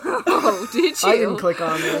 Oh, did you? I didn't click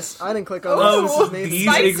on this. I didn't click on Oh, this. This is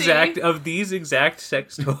Nathan's. Spicy. these exact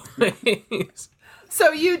sex toys.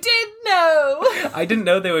 So you did know. I didn't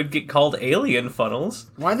know they would get called alien funnels.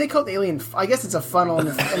 Why are they called alien? I guess it's a funnel in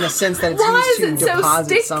the sense that it's Why used is to it so deposit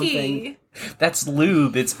sticky? something. That's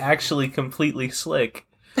lube. It's actually completely slick.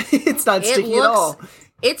 It's not It sticky at all. looks.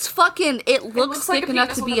 It's fucking. It looks looks like thick a enough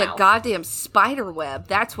penis to with be a a mouth. goddamn spider web.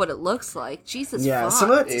 That's what it looks like. Jesus. Yeah,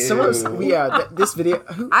 fuck. this video.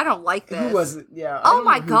 Who I don't like this. who was it? Yeah. I Oh don't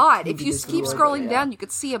my know god! who If did you this keep video, scrolling but down, you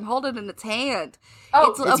could see him hold it in its hand.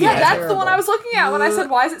 Oh, It's- yeah, okay. that's the terrible. one I was looking at when I said,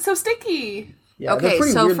 "Why is it so sticky?" Yeah, they're Okay,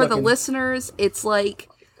 pretty so weird for the looking. listeners, it's like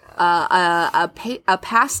a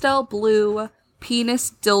pastel blue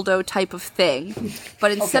penis dildo type of thing,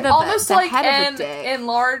 but instead of Almost the like head an of a dick,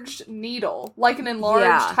 enlarged needle, like an enlarged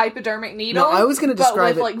Yeah. hypodermic needle. No, I was gonna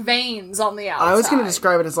describe but it- with like veins on the outside. I was going to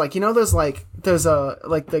describe it as like, you know those like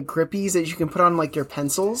the grippies that you can put on like your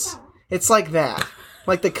pencils? It's like that.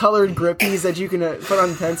 Like the colored grippies that you can put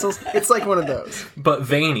on pencils. It's like one of those. But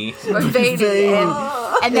veiny. but veiny, Vein. and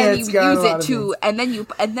Yeah, then it's you got a use lot it of to, and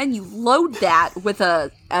then you load that with an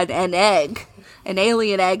egg, an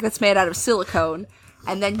alien egg that's made out of silicone,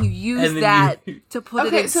 and then you use And then that you- to put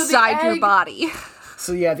Okay, it so the inside your egg- body.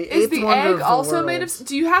 So yeah, the Is eighth the wonder egg of the also world. made of?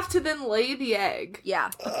 Do you have to then lay the egg? Yeah,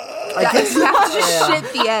 I guess you have to just yeah.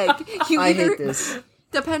 shit the egg. You I either, hate this.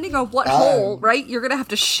 depending on what hole, right? You're gonna have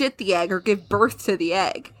to shit the egg or give birth to the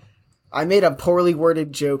egg. I made a poorly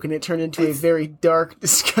worded joke and it turned into a very dark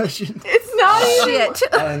discussion. It's not even.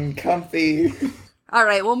 Shit. Uncomfy. All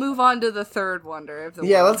right, we'll move on to the third wonder of the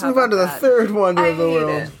Yeah, world. let's How move on to about the that? third wonder of the hate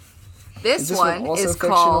world. it. This, Is this one one also is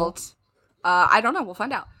fictional? called. I don't know. We'll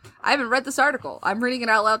find out. I haven't read this article. I'm reading it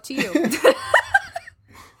out loud to you.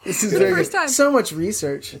 This is very first good. time. So much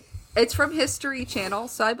research. It's from History Channel,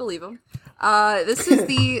 so I believe him. This is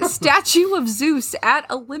the statue of Zeus at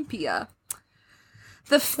Olympia.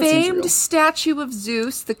 The famed real. statue of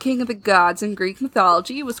Zeus, the king of the gods in Greek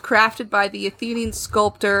mythology, was crafted by the Athenian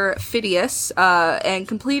sculptor Phidias and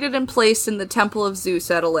completed and placed in the Temple of Zeus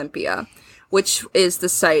at Olympia, which is the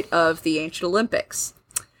site of the ancient Olympics.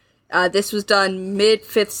 This was done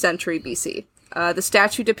mid-5th century BC. The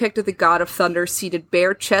statue depicted the god of thunder seated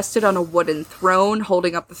bare-chested on a wooden throne.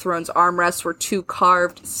 Holding up the throne's armrests were two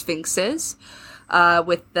carved sphinxes,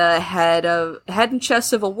 with the head and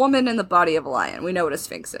chest of a woman and the body of a lion. We know what a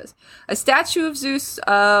sphinx is. A statue of Zeus,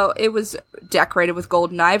 it was decorated with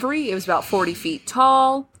gold and ivory. It was about 40 feet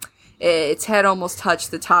tall. Its head almost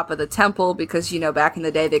touched the top of the temple because, back in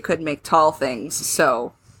the day they couldn't make tall things,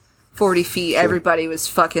 so 40 feet, everybody was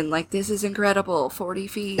fucking like, this is incredible, 40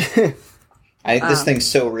 feet. This thing's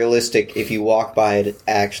so realistic. If you walk by it, it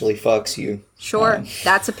actually fucks you. Sure,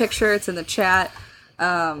 that's a picture. It's in the chat.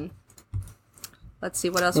 Let's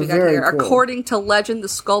see what else we got Very here. cool. According to legend, the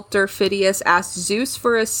sculptor Phidias asked Zeus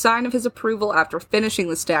for a sign of his approval after finishing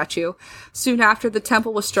the statue. Soon after, the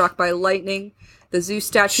temple was struck by lightning. The Zeus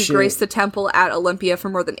statue Shit. graced the temple at Olympia for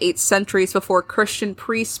more than 8 centuries before Christian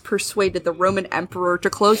priests persuaded the Roman emperor to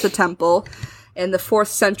close the temple. In the 4th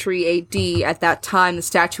century AD, at that time, the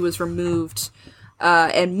statue was removed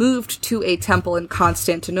and moved to a temple in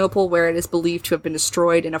Constantinople, where it is believed to have been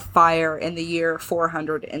destroyed in a fire in the year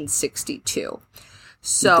 462.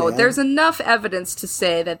 So Damn. there's enough evidence to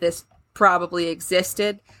say that this probably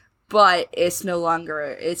existed, but it's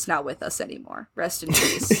not with us anymore. Rest in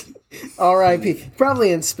peace. R.I.P.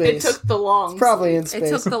 Probably in It space. took the long. Probably in It space.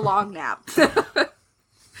 took the long nap.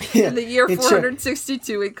 Yeah, In the year it took-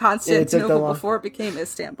 462 in Constantinople long- before it became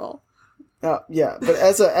Istanbul. Oh, yeah, but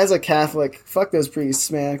as a Catholic, fuck those priests,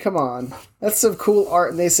 man. Come on. That's some cool art,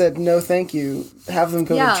 and they said, no, thank you. Have them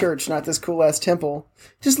go Yeah. to church, not this cool-ass temple.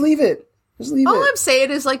 Just leave it. Just leave All it. I'm saying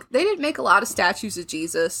is, they didn't make a lot of statues of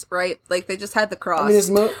Jesus, right? They just had the cross. I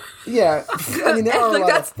mean, yeah. I mean, there are a lot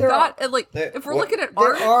that's of... There not, There- if we're what- looking at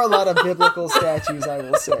art, There are a lot of biblical statues, I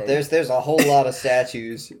will say. There's a whole lot of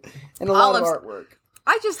statues. And a lot of Olives- artwork.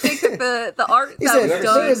 I just think that the art He that said, was ever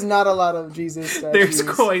done... there is not a lot of Jesus statues. There's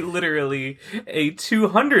quite literally a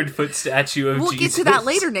 200-foot statue of We'll Jesus. get to that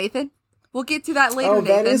later, Nathan. We'll get to that later, Oh,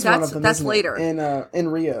 Nathan. that is one of them. That's isn't it? later. In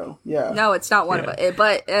Rio. Yeah. No, it's not one of it.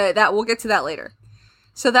 But that we'll get to that later.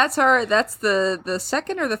 So that's the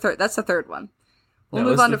second or the third. That's the third one. We'll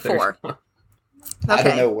move on to 4. Okay. I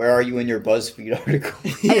don't know. Where are you in your BuzzFeed article?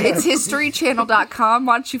 It's historychannel.com.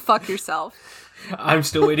 Why don't you fuck yourself? I'm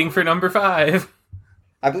still waiting for number 5.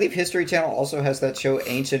 I believe History Channel also has that show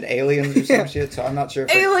Ancient Aliens or some shit, so I'm not sure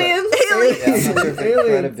if Aliens! Yeah, I'm not sure if the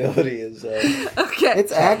credibility is Okay.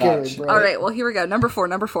 It's accurate, bro. All right, well, here we go. Number 4.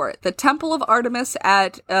 The Temple of Artemis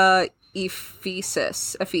at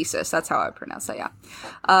Ephesus. That's how I pronounce that,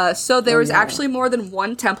 yeah. So there was actually more than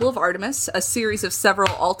one Temple of Artemis. A series of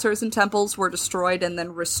several altars and temples were destroyed and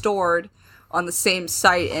then restored on the same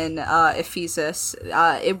site in Ephesus.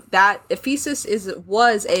 Ephesus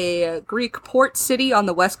was a Greek port city on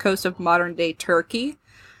the west coast of modern-day Turkey.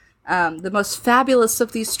 The most fabulous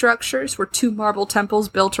of these structures were 2 marble temples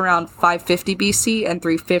built around 550 BC and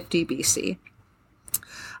 350 BC.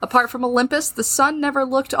 Apart from Olympus, the sun never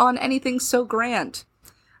looked on anything so grand.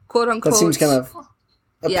 Quote unquote. That seems kind of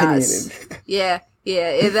opinionated. Yes.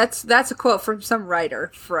 Yeah. That's a quote from some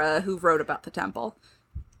writer who wrote about the temple.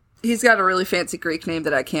 He's got a really fancy Greek name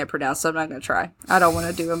that I can't pronounce, so I'm not going to try. I don't want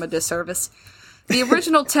to do him a disservice. The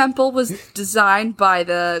original temple was designed by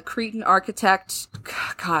the Cretan architect,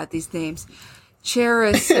 God, these names,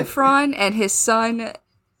 Cherasiphron and his son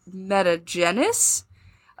Metagenes.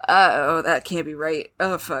 Oh, that can't be right.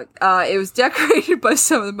 Oh, fuck. It was decorated by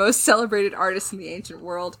some of the most celebrated artists in the ancient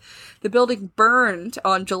world. The building burned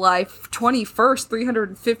on July 21st,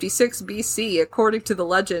 356 BC, according to the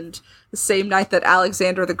legend, the same night that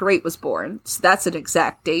Alexander the Great was born. So that's an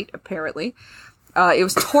exact date, apparently. It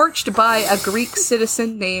was torched by a Greek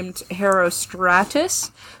citizen named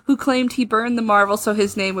Herostratus, who claimed he burned the marvel so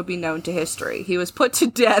his name would be known to history. He was put to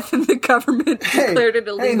death and the government declared it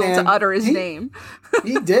illegal to utter his name.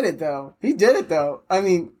 He did it, though. I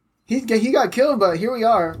mean, he got killed, but here we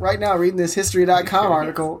are right now reading this History.com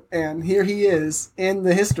article, and here he is in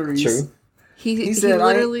the histories. True. He said,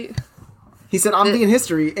 literally... He said, I'm being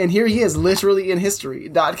history, and here he is, literally in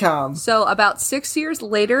history.com. So, about 6 years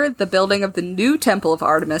later, the building of the new Temple of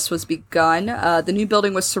Artemis was begun. The new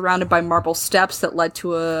building was surrounded by marble steps that led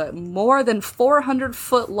to a more than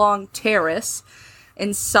 400-foot-long terrace.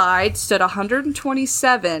 Inside stood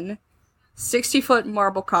 127 60-foot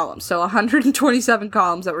marble columns. So, 127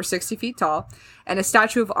 columns that were 60 feet tall, and a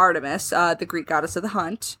statue of Artemis, the Greek goddess of the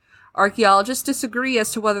hunt. Archaeologists disagree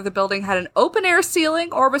as to whether the building had an open-air ceiling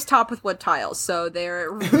or was topped with wood tiles, so they're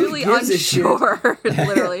really unsure,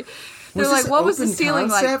 literally. They're like, what was the ceiling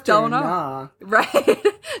like? Don't know. Nah. Right?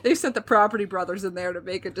 They sent the Property Brothers in there to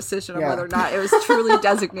make a decision on whether or not it was truly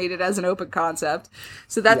designated as an open concept.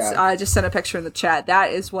 So that's, I just sent a picture in the chat.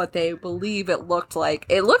 That is what they believe it looked like.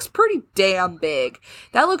 It looks pretty damn big.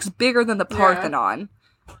 That looks bigger than the Parthenon.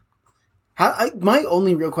 My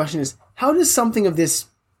only real question is, how does something of this...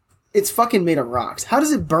 It's fucking made of rocks. How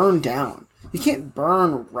does it burn down? You can't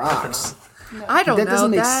burn rocks. I don't know. That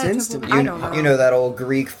doesn't make sense to me. I don't know. You know that old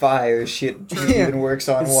Greek fire shit even works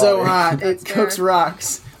on it's water. So hot. It cooks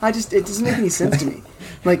rocks. It doesn't make any sense to me.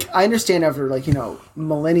 Like, I understand after,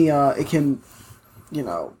 millennia, it can,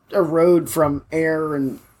 erode from air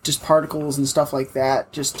and just particles and stuff like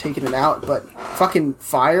that, just taking it out. But fucking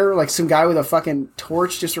fire, like some guy with a fucking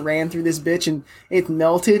torch just ran through this bitch and it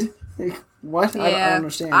melted. What? Yeah, I don't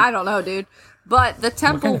understand. I don't know, dude. But the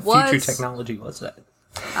temple what kind of future technology was that?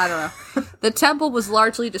 I don't know. The temple was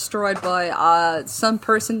largely destroyed by some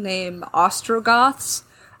person named Ostrogoths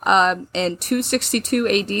in 262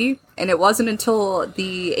 AD, and it wasn't until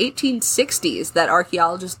the 1860s that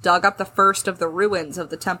archaeologists dug up the first of the ruins of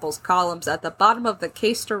the temple's columns at the bottom of the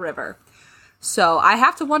Cayster River. So I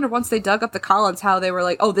have to wonder, once they dug up the columns, how they were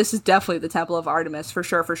like, oh, this is definitely the Temple of Artemis, for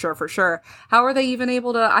sure. How are they even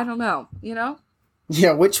able to, I don't know,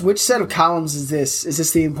 Yeah, which set of columns is this? Is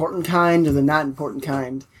this the important kind or the not important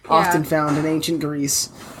kind? Yeah. Often found in ancient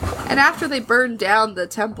Greece. And after they burned down the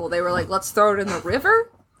temple, they were like, let's throw it in the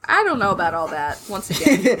river? I don't know about all that, once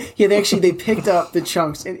again. Yeah, they picked up the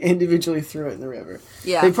chunks and individually threw it in the river.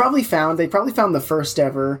 Yeah. They probably found the first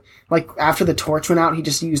ever, after the torch went out, he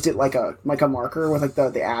just used it like a marker with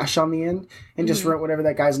the ash on the end and just wrote whatever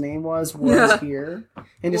that guy's name was here.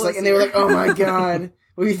 And just and they were like, oh my god,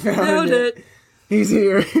 we found it. He's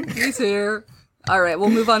here. He's here. All right, we'll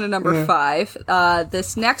move on to number 5.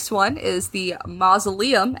 This next one is the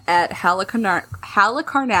mausoleum at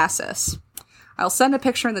Halicarnassus. I'll send a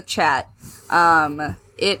picture in the chat.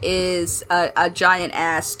 It is a giant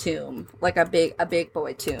ass tomb, like a big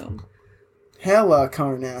boy tomb.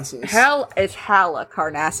 Halicarnassus. It's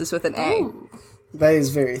Halicarnassus with an A. That is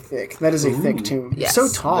very thick. That is a thick tomb. Yes. So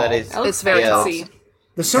tall. That is. It's very tall.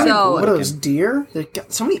 There's so many. So- What are those, deer? There's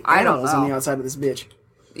got so many animals on the outside of this bitch.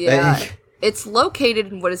 Yeah. It's located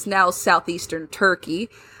in what is now southeastern Turkey.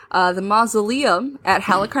 The mausoleum at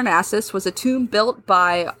Halicarnassus was a tomb built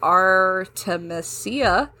by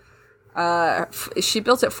Artemisia. She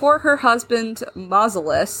built it for her husband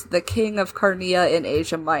Mausolus, the king of Carnea in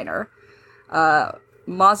Asia Minor.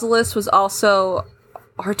 Mausolus was also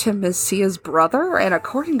Artemisia's brother, and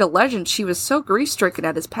according to legend, she was so grief-stricken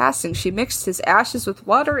at his passing, she mixed his ashes with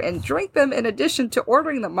water and drank them in addition to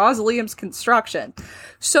ordering the mausoleum's construction.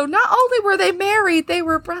 So not only were they married, they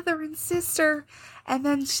were brother and sister. And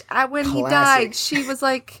then when he died, she was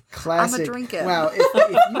like, I'm gonna drink it. Wow,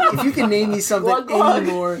 if you can name me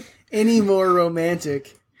something any more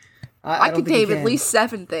romantic, I could name at least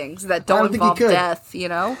 7 things that don't involve death, you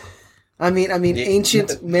know? I mean,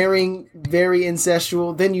 ancient, marrying, very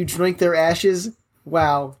incestual, then you drink their ashes?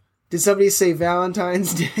 Wow. Did somebody say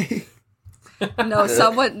Valentine's Day? No,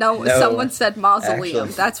 someone said mausoleum.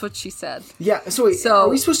 Actually. That's what she said. Yeah, are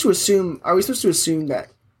we supposed to assume that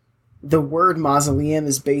the word mausoleum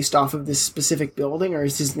is based off of this specific building, or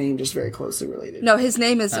is his name just very closely related? No, his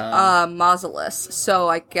name is Mausolus, so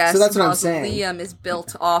I guess that's what I'm saying. mausoleum is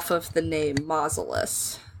built off of the name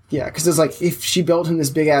Mausolus. Yeah, because it's like, if she built him this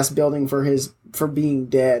big-ass building for being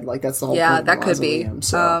dead, like, that's the whole point of that could be. mausoleum,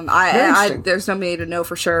 so. There's no way to know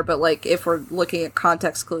for sure, but, like, if we're looking at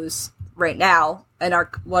context clues right now, and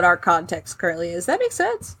what our context currently is, that makes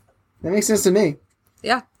sense. That makes sense to me.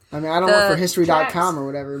 Yeah. I mean, I don't work for history.com or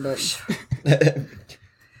whatever, but...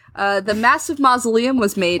 The massive mausoleum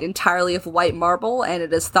was made entirely of white marble, and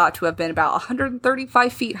it is thought to have been about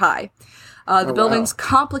 135 feet high. The building's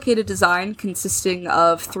complicated design, consisting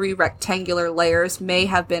of 3 rectangular layers, may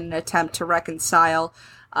have been an attempt to reconcile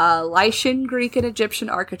Lycian, Greek, and Egyptian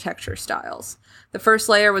architecture styles. The first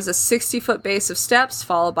layer was a 60-foot base of steps,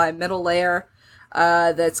 followed by a middle layer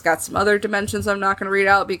that's got some other dimensions I'm not going to read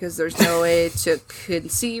out because there's no way to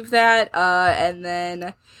conceive that. And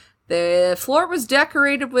then the floor was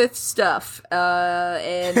decorated with stuff.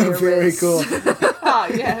 And there Very was... cool.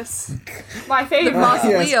 Yes. My favorite.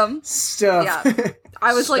 Mausoleum. Yes. Stuff. Yeah.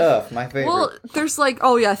 I was like, my favorite. well, there's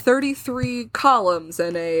 33 columns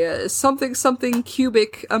and a something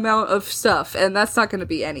cubic amount of stuff, and that's not going to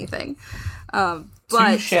be anything. But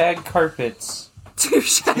 2 shag carpets. 2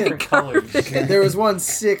 shag colors. carpets. There was one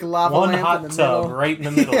sick lava One lamp hot in the tub middle. right in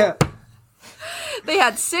the middle. Yeah. They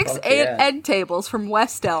had 6 yeah. end tables from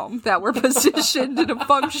West Elm that were positioned in a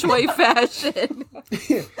feng shui fashion. They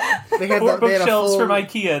had 4 they had a bookshelves full, from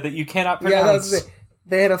IKEA that you cannot Yeah, pronounce. that's it.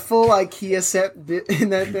 They had a full IKEA set in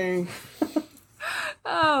that thing.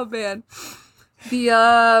 Oh, man.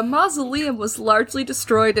 The mausoleum was largely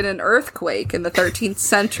destroyed in an earthquake in the 13th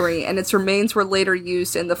century, and its remains were later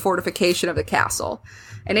used in the fortification of the castle.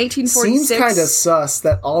 In 1846... Seems kind of sus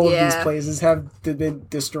that all of these Yeah. places have been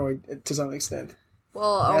destroyed to some extent.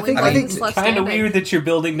 Well, I only think buildings it's left Kind of standing. weird that your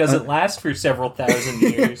building doesn't last for several thousand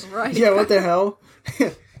years. Right. Yeah, what the hell?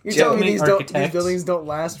 You're telling me these Architects. buildings don't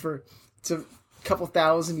last for a couple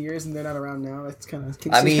thousand years and they're not around now? That's kind of...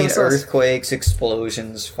 I mean, earthquakes,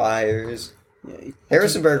 explosions, fires. Yeah,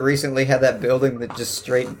 Harrisonburg recently had that building that just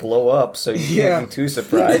straight blow up, so you can't be too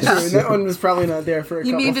surprised. true. That one was probably not there for a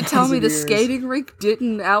You couple mean to tell me thousand the years. skating rink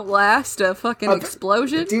didn't outlast a fucking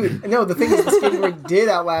explosion? Dude, no, the thing is, the skating rink did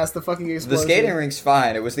outlast the fucking explosion. The skating rink's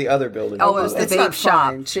fine. It was the other building. Oh, it was the It's vape not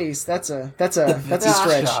shop. fine, Chase. That's a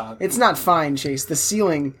stretch. shop. It's not fine, Chase. The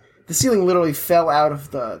ceiling literally fell out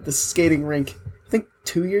of the skating rink. I think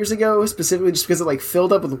 2 years ago, specifically, just because it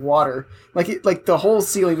filled up with water. Like the whole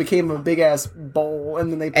ceiling became a big ass bowl,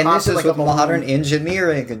 and then they And popped this it is like a with balloon. modern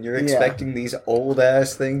engineering, and you're expecting these old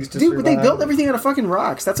ass things to Dude, survive. but they built everything out of fucking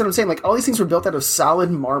rocks. That's what I'm saying. Like, all these things were built out of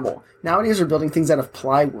solid marble. Nowadays, we're building things out of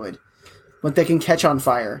plywood. Like, they can catch on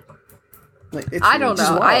fire. I don't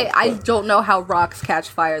just know. wild. I don't know how rocks catch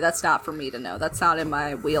fire. That's not for me to know. That's not in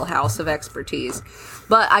my wheelhouse of expertise.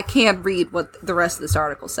 But I can read what the rest of this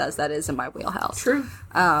article says. That is in my wheelhouse. True.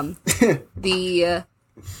 In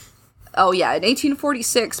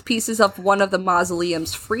 1846, pieces of one of the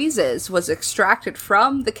mausoleum's friezes was extracted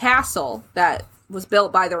from the castle that was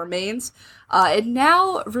built by the remains. It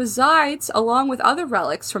now resides, along with other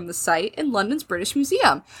relics from the site, in London's British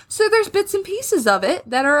Museum. So there's bits and pieces of it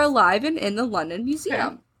that are alive and in the London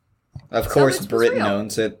Museum. Of course, it's Britain real.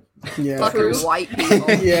 owns it. Yeah. Fucking white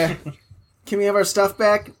people. Yeah. Can we have our stuff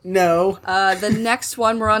back? No. The next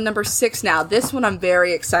one, we're on number 6 now. This one I'm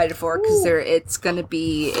very excited for because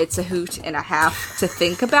it's a hoot and a half to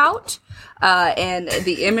think about. And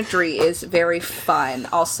the imagery is very fun.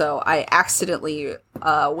 Also, I accidentally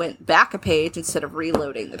went back a page instead of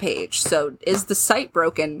reloading the page. So, is the site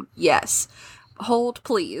broken? Yes. Hold,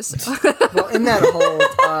 please. Well, in that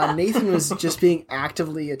hold, Nathan was just being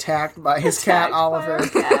actively attacked by his cat, Oliver.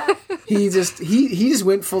 He just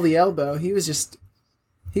went full the elbow. He was just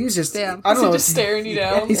Damn. I don't know. Just staring you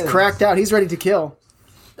down. He's cracked out. He's ready to kill.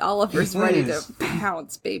 Oliver's ready to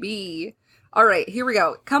pounce, baby. All right, here we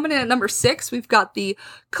go. Coming in at number 6, we've got the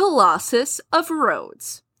Colossus of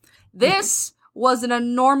Rhodes. This was an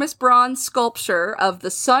enormous bronze sculpture of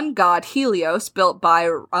the sun god Helios built by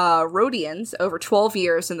Rhodians over 12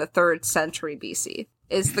 years in the 3rd century BC.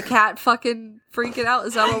 Is the cat fucking freaking out?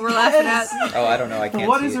 Is that what we're laughing at? Oh, I don't know. I can't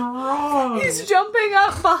What see is it. wrong? He's jumping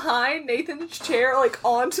up behind Nathan's chair, like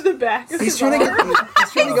onto the back of He's his trying to arm.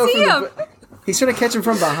 he's trying to go see from he's trying to catch him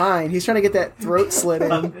from behind. He's trying to get that throat slit in.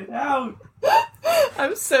 Cut it out.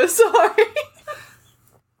 I'm so sorry.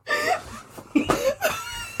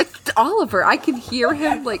 Oliver, I can hear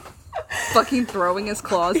him, like, fucking throwing his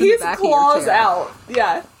claws in the His back claws of your chair. out.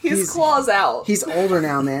 Yeah, his claws out. He's older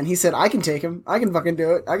now, man. He said, I can take him. I can fucking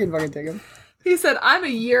do it. I can fucking take him. He said, "I'm a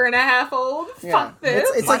year and a half old. Fuck this."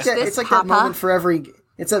 It's like that. this, It's like Papa. that moment for every.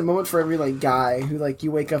 It's that moment for every like guy who like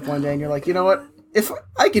you wake up one day and you're like, you know what? If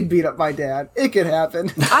I could beat up my dad, it could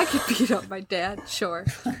happen. I could beat up my dad, sure.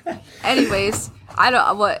 Anyways,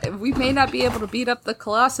 we may not be able to beat up the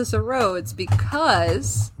Colossus of Rhodes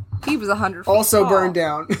because he was 100 feet Also tall. burned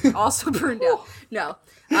down. Also burned down. No.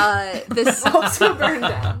 This Also burned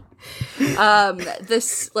down.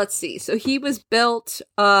 let's see. So he was built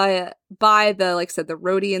by the, like I said, the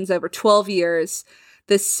Rhodians over 12 years.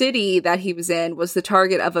 The city that he was in was the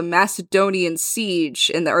target of a Macedonian siege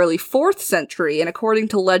in the early 4th century, and according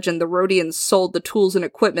to legend, the Rhodians sold the tools and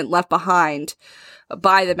equipment left behind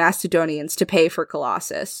by the Macedonians to pay for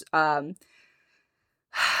Colossus.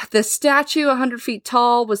 The statue, 100 feet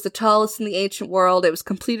tall, was the tallest in the ancient world. It was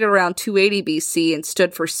completed around 280 BC and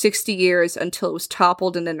stood for 60 years until it was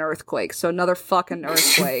toppled in an earthquake. So another fucking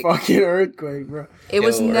earthquake. Fucking earthquake, bro. It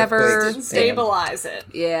was Yo, never... earthquakes. Didn't stabilize it.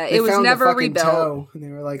 Yeah, They it was found the never fucking rebuilt. toe, and they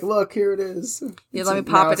were like, "Look, here it is." Yeah, It's let me in-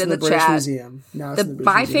 pop now it it's in the British chat. Museum. Now it's in the British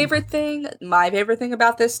My Museum. favorite thing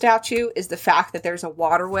about this statue is the fact that there's a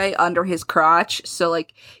waterway under his crotch. So,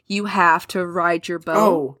 like, you have to ride your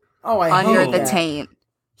boat I under hate the that. taint.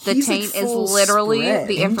 The He's, like, taint is full literally spread.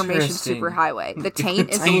 the information Interesting. superhighway. The taint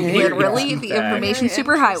is I hate literally that. the Very information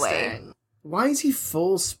superhighway. Interesting. Why is he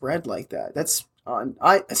full spread like that? That's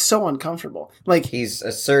it's so uncomfortable. Like, He's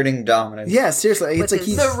asserting dominance. yeah, seriously, it's With like his-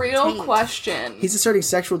 he's The real taint. question he's asserting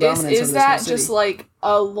sexual dominance. is over this that whole city. just like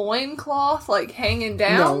a loincloth, like hanging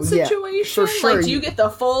down No, yeah, situation? for sure Like, do you get the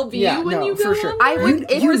full view Yeah, when no, you for go sure. under? I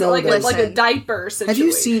would- if- or is it know like this. a Listen. diaper situation? Have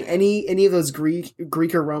you seen any of those Greek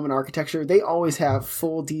or Roman architecture? They always have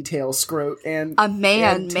full detail scrot and A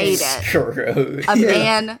man and made taint. it. Gross.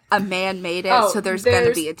 A man made it, so there's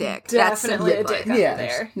gonna be a dick. That's Definitely a simply dick it. under Yeah,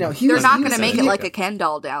 there. no, he They're was, not he gonna was- make he- it like a Ken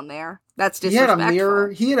doll down there. That's He had disrespectful. a mirror.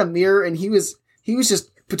 He had a mirror, and he was just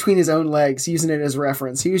between his own legs, using it as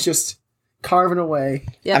reference. He was just carving away.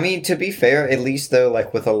 Yeah. I mean, to be fair, at least though,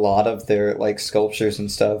 like with a lot of their like sculptures and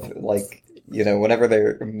stuff, like whenever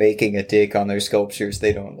they're making a dick on their sculptures,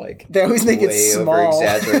 they don't like They always make it way small. over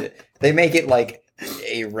exaggerate it. They make it like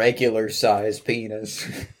a regular size penis.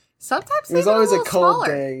 Sometimes It was they get always a little cold smaller.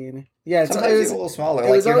 day. And, yeah, Sometimes it it's was a little smaller. it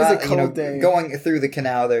Like was you're always not, a cold day. going through the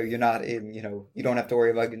canal there. You're not in. You don't have to worry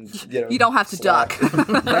about. You don't have to duck.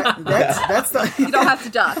 that's the You don't have to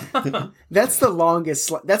duck. that's the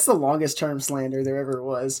longest term slander there ever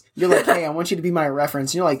was. You're like, hey, I want you to be my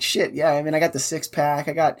reference. And you're like, shit, yeah. I mean, I got the 6-pack.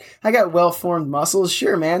 I got well formed muscles.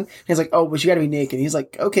 Sure, man. And he's like, oh, but you got to be naked. And he's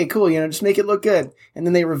like, okay, cool. Just make it look good. And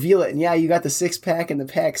then they reveal it, and yeah, you got the 6-pack and the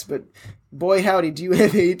pecs, but boy, howdy, do you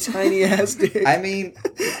have a tiny ass dick? I mean,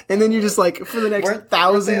 and then you're just like, for the next weren't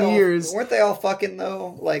 1,000 they all- years, weren't they all fucking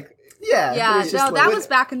though? Like, yeah, but Yeah, it's no, just that like- was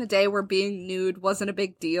back in the day where being nude wasn't a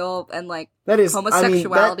big deal, and like that is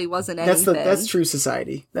homosexuality wasn't anything. That's true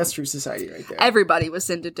society. That's true society right there. Everybody was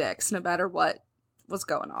into dicks, no matter what was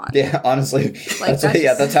going on. yeah, honestly, that's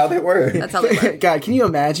that's how they were. That's how they were. God, can you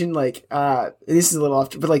imagine, like, this is a little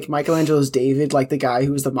off, but like Michelangelo's David, like the guy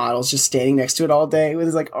who was the model, is just standing next to it all day with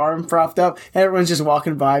his like arm propped up, and everyone's just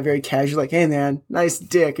walking by very casual, like, hey man, nice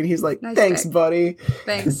dick. And he's like, Nice thanks, dick. buddy.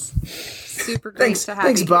 Thanks. Super great Thanks, to have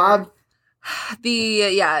thanks, you Bob. here.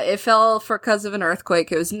 It fell because of an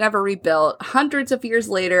earthquake. It was never rebuilt. Hundreds of years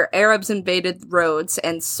later, Arabs invaded Rhodes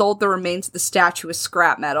and sold the remains of the statue as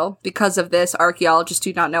scrap metal. Because of this, archaeologists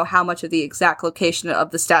do not know how much of the exact location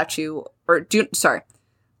of the statue,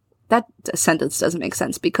 that sentence doesn't make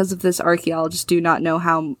sense. Because of this, archaeologists do not know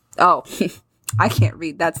how, I can't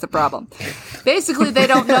read, that's the problem. Basically, they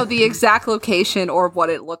don't know the exact location or what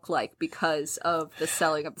it looked like because of the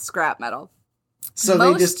selling of the scrap metal.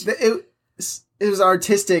 So it was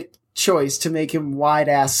artistic choice to make him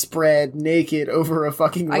wide-ass spread naked over a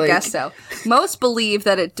fucking lake. I guess so. Most believe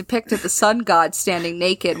that it depicted the sun god standing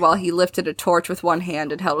naked while he lifted a torch with one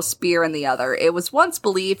hand and held a spear in the other. It was once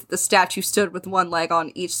believed that the statue stood with one leg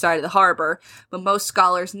on each side of the harbor, but most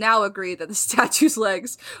scholars now agree that the statue's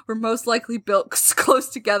legs were most likely built close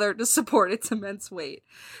together to support its immense weight.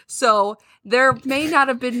 So there may not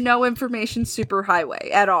have been no information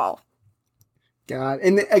superhighway at all. God.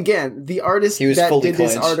 And again, the artist that did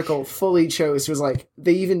this article fully chose, was like,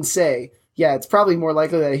 they even say, yeah, it's probably more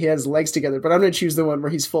likely that he has legs together, but I'm going to choose the one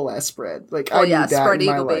where he's full ass spread. Like, I need that spread in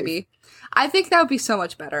my eagle, life. baby. I think that would be so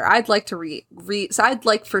much better. I'd like to so I'd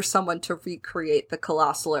like for someone to recreate the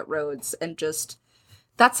Colossal at Rhodes and just,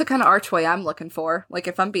 that's the kind of archway I'm looking for. Like,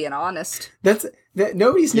 if I'm being honest.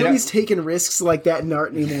 Nobody's taking risks like that in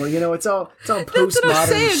art anymore. You know, it's all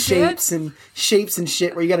postmodern shapes and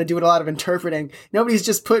shit where you got to do a lot of interpreting. Nobody's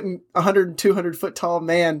just putting 100 and 200 foot tall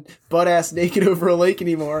man butt ass naked over a lake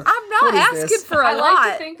anymore. I'm not asking for a lot.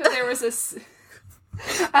 I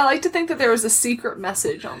like to think that there was a secret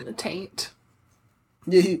message on the taint.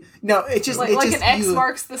 No, it just like an X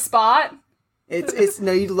marks the spot. It's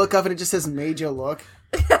no, you look up and it just says "Major Look."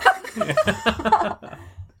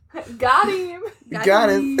 Got him. Got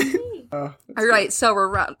him. All right, so we're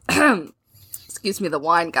around. Excuse me, the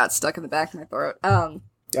wine got stuck in the back of my throat.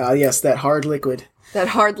 Yes, that hard liquid. That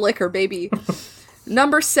hard liquor, baby.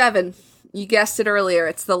 Number 7. You guessed it earlier.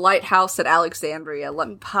 It's the lighthouse at Alexandria. Let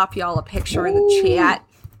me pop y'all a picture in the chat.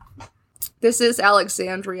 This is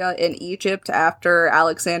Alexandria in Egypt after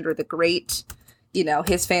Alexander the Great. You know,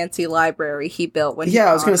 his fancy library he built when he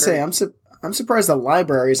I was going to say, I'm surprised the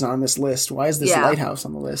library is not on this list. Why is this lighthouse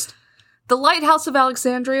on the list? The Lighthouse of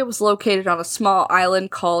Alexandria was located on a small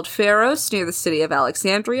island called Pharos near the city of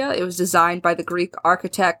Alexandria. It was designed by the Greek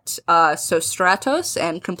architect Sostratos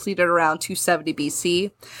and completed around 270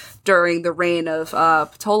 BC during the reign of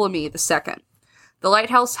Ptolemy II. The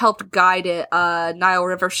lighthouse helped guide Nile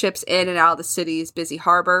River ships in and out of the city's busy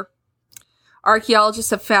harbor.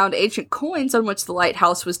 Archaeologists have found ancient coins on which the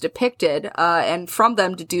lighthouse was depicted, and from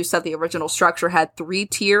them deduced that the original structure had 3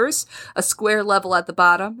 tiers, a square level at the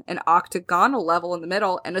bottom, an octagonal level in the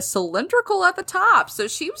middle, and a cylindrical at the top. So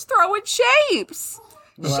she was throwing shapes!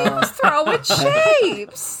 Wow.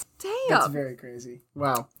 Damn! That's very crazy.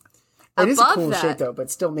 Wow. It is a cool shape, though,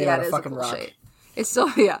 but still made out of fucking rock. Shape. It's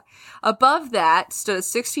still, Above that stood a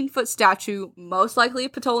 16-foot statue, most likely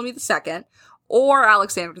of Ptolemy II, or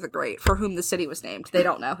Alexander the Great, for whom the city was named. They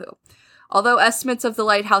don't know who. Although estimates of the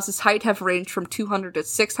lighthouse's height have ranged from 200 to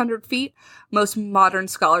 600 feet, most modern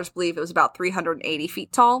scholars believe it was about 380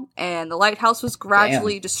 feet tall, and the lighthouse was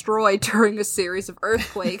gradually destroyed during a series of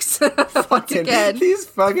earthquakes. Once again. These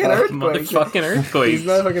fucking earthquakes. Motherfucking earthquakes. These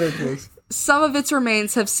motherfucking earthquakes. Some of its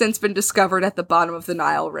remains have since been discovered at the bottom of the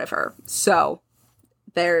Nile River. So,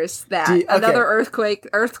 there's that. Another earthquake.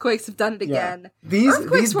 Earthquakes have done it again.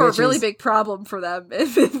 Earthquakes were a really big problem for them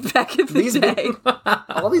back in the day.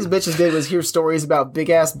 All these bitches did was hear stories about big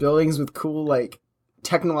ass buildings with cool like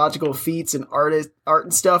technological feats and art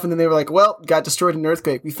and stuff, and then they were like, "Well, got destroyed in an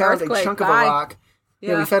earthquake. We found a chunk of a rock.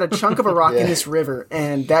 Yeah, we found a chunk of a rock in this river,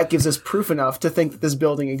 and that gives us proof enough to think that this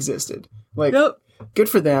building existed." Like, good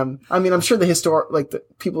for them. I mean, I'm sure the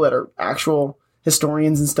people that are actual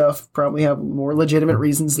historians and stuff probably have more legitimate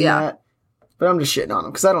reasons than that, but I'm just shitting on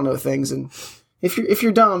them because I don't know things, and if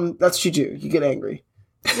you're dumb, that's what you do. You get angry.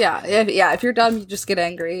 If you're dumb, you just get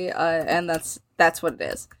angry, and that's what it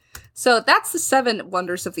is. So that's the 7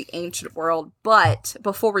 wonders of the ancient world. But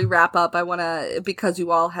before we wrap up, I want to, because you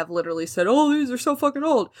all have literally said, "Oh, these are so fucking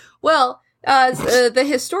old." Well, the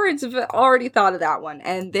historians have already thought of that one,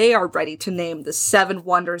 and they are ready to name the 7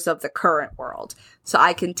 wonders of the current world. So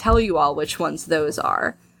I can tell you all which ones those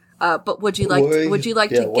are. But would you like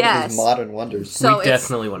to guess? Modern wonders. So we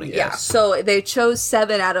definitely want to guess. Yeah. So they chose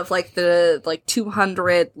 7 out of the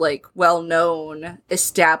 200 well-known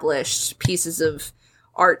established pieces of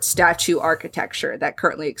art statue architecture that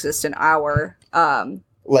currently exist in our time.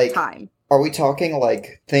 Are we talking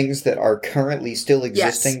things that are currently still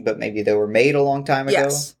existing, but maybe they were made a long time ago?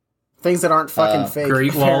 Yes. Things that aren't fucking fake.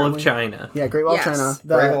 Great Wall of apparently. China. Yeah, Great Wall of Yes. China.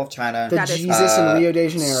 Great Wall of China. The That is Jesus in Rio de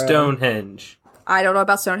Janeiro. Stonehenge. I don't know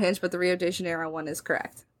about Stonehenge, but the Rio de Janeiro one is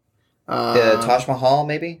correct. The Taj Mahal,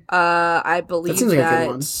 maybe? I believe That seems like a good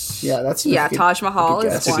one. that. Yeah, that seems Yeah, like a Taj Mahal good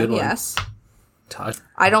is guess. That's a one. good one. Yes. Taj.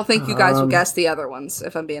 I don't think you guys would guess the other ones,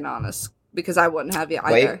 if I'm being honest, because I wouldn't have you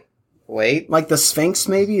either. Wait. Like the Sphinx,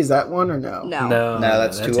 maybe? Is that one or no? No. No, No,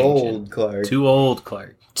 that's too ancient. old, Clark. Too old,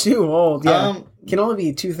 Clark. Too old. Yeah, can only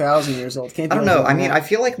be 2,000 years old. Can't. Be I don't older know. I than mean, that. I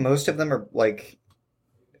feel like most of them are like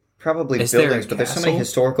probably Is there a buildings, but there's so many castle?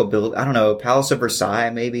 historical buildings. I don't know. Palace of Versailles,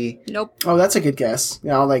 maybe. Nope. Oh, that's a good guess.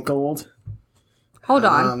 Yeah, all like gold. Hold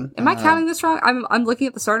on. Am I counting this wrong? I'm looking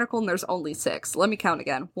at this article and there's only 6. Let me count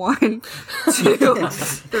again. 1, 2,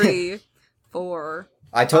 3, 4.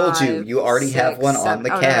 I told you, 5, you already have 6, one on 7.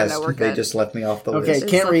 the Oh, no, cast. we're They good. just left me off the Okay, list.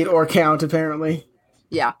 can't read or count apparently.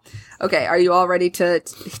 Yeah. Okay, are you all ready to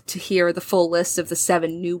hear the full list of the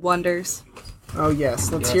 7 new wonders? Oh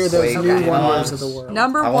yes, let's Yes. hear those Wait, new okay. wonders of the world.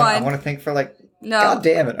 Number I 1. want to think for like. No. God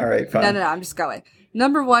damn it! All right, fine. No, I'm just going.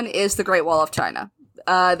 Number 1 is the Great Wall of China.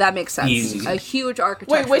 That makes sense. Easy. A huge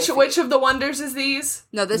architectural Wait, feat. which of the wonders is these?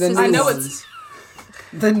 No, this The is new I know ones. it's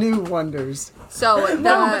The new wonders. so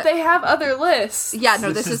no, but they have other lists. yeah, no,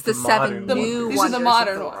 this This is is the the 7 modern new These are wonders the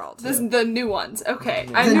modern of the ones. world. This is the new ones. Okay,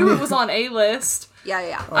 I knew it was on a list.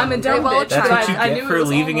 Yeah. I'm a Great dumb Wall of bitch, That's but what you I get knew it for was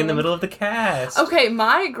leaving on in the one. middle of the cast. Okay,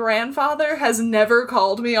 my grandfather has never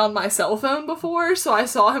called me on my cell phone before, so I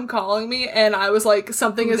saw him calling me, and I was like,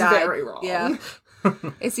 something is Died. very wrong. Yeah.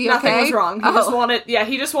 Is he Nothing okay? was wrong.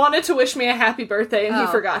 He just wanted to wish me a happy birthday, and he Oh.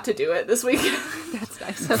 forgot to do it this week. That's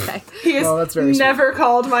nice. Okay. He has Well, that's very sweet. never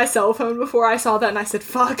called my cell phone before. I saw that, and I said,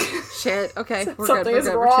 "Fuck." Shit. Okay. We're Something good. We're is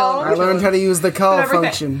good. We're wrong. chilling. I We're learned chilling. how to use the call Everything.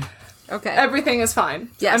 function. Okay. Everything is fine.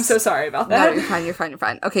 Yes. I'm so sorry about No, that. you're fine. You're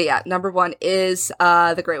fine. Okay. Yeah. Number 1 is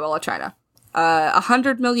the Great Wall of China.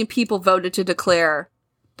 100 million people voted to declare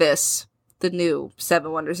this the new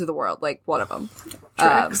 7 wonders of the world. Like one of them.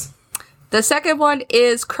 Tricks. The second one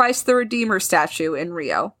is Christ the Redeemer statue in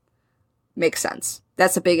Rio. Makes sense.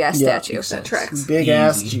 That's a big ass Yeah, statue. makes sense. Tricks. Big Easy.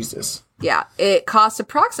 ass Jesus. Yeah, it cost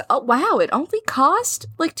approximately. Oh wow! It only cost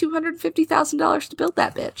like $250,000 to build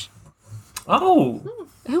that bitch. Oh,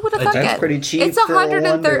 Who would have thought That's it? pretty cheap It's for a 130.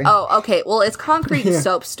 wonder. Oh, okay. Well, it's concrete and Yeah.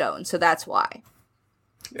 soapstone, so that's why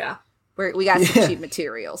Yeah. we got some Yeah. cheap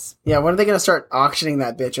materials. Yeah, when are they gonna start auctioning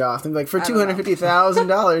that bitch off? They're like, for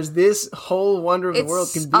 $250,000, this whole wonder of the world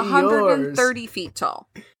It's can be yours. 130 feet tall.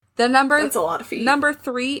 The number That's a lot of feet. Number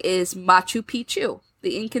 3 is Machu Picchu,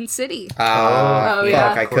 the Incan city. Oh, Oh, yeah.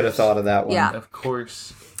 fuck! I could have thought of that one. Yeah. of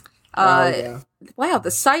course. Oh, yeah. Wow,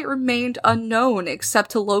 the site remained unknown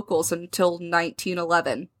except to locals until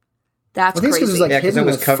 1911. That's I think it's because crazy. it was like Yeah, 'cause hidden it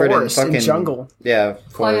was in covered in forest and fucking jungle. Yeah,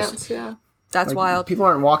 forest. Plants, yeah. That's Like, wild. People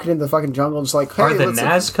aren't walking into the fucking jungle just like, hey, Are the let's-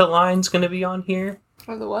 Nazca lines going to be on here?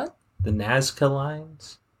 Or the what? The Nazca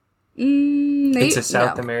lines? Maybe, It's a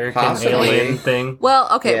South no. American Possibly. alien thing. Well,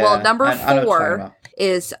 okay. Yeah, Well, number I know what you're talking 4 about.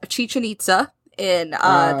 is Chichen Itza in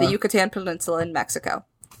the Yucatan Peninsula in Mexico.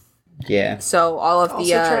 Yeah. So all of Also the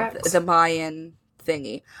tracks. the Mayan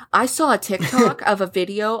thingy. I saw a TikTok of a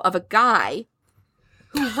video of a guy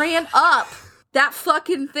who ran up that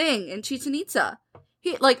fucking thing in Chichen Itza.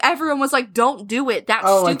 He, like, everyone was like, "Don't do it. That's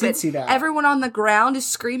Oh, I stupid." did see that. Everyone on the ground is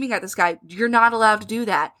screaming at this guy. You're not allowed to do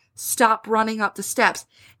that. Stop running up the steps.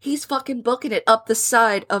 He's fucking booking it up the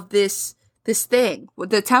side of this thing with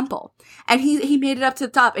the temple, and he made it up to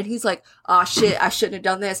the top, and he's like, "Oh shit, I shouldn't have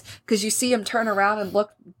done this." Because you see him turn around and look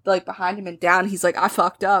like behind him and down. He's like, "I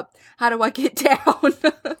fucked up. How do I get down?"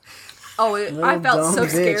 I Little felt dumb so bitch.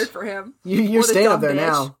 scared for him. You're What a staying dumb up there bitch.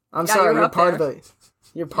 now. I'm Yeah, sorry, you're you're up part there. of it.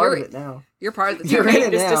 You're part You're- of it now. You're part of the You're team. in Made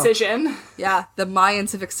it this now. decision. Yeah, the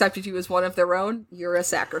Mayans have accepted you as one of their own. You're a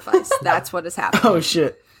sacrifice. That's what has happened. Oh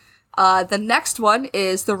shit. The next one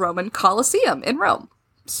is the Roman Colosseum in Rome.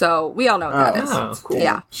 So we all know what that is. Oh, cool.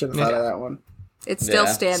 Yeah, Should have thought of that one. it's still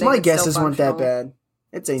Yeah. standing. So my it's still guesses weren't that functional. bad.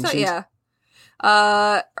 It's ancient. So yeah.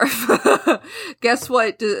 Guess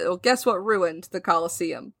what? Guess what ruined the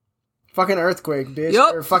Colosseum? Fucking earthquake, bitch.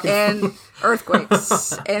 Yup. Or fucking And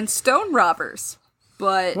earthquakes and stone robbers.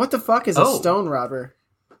 But what the fuck is a Oh. stone robber?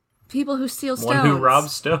 people who steal stones. One who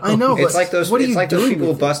robs stone. I know, but It's like those. What are It's you like those doing people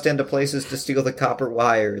who with it? bust into places to steal the copper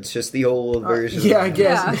wire. It's just the old version. Yeah, I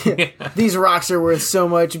guess. These rocks are worth so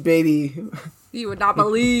much, baby. You would not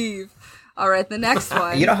believe. All right, the next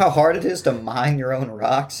one. You know how hard it is to mine your own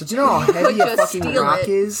rocks. But you know how But heavy a just fucking steal rock it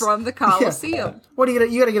is from the Colosseum. What do you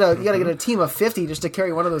gotta get a team of 50 just to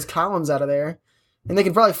carry one of those columns out of there, and they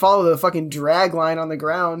can probably follow the fucking drag line on the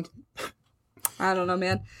ground. I don't know,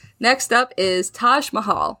 man. Next up is Taj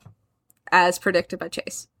Mahal, as predicted by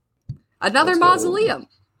Chase. Another Let's go. mausoleum.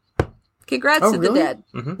 Congrats to the dead.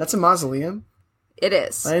 Mm-hmm. That's a mausoleum? It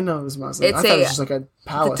is. I didn't know it was a mausoleum. I thought it was just like a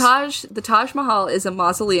palace. The Taj Mahal is a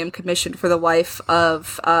mausoleum commissioned for the wife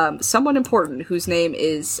of someone important whose name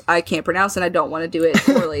is, I can't pronounce, and I don't want to do it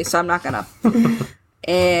poorly, so I'm not gonna.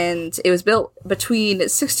 And it was built between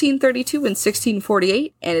 1632 and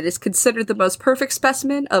 1648, and it is considered the most perfect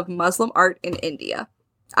specimen of Muslim art in India.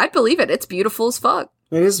 I'd believe it. It's beautiful as fuck.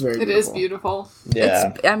 It is very beautiful. It is beautiful.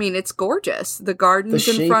 Yeah. It's gorgeous. The gardens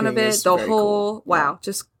in front of it, the whole... Cool. Wow,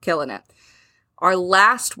 just killing it. Our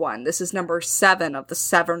last one, this is number 7 of the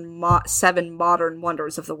seven modern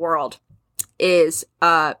wonders of the world, is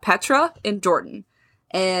Petra in Jordan.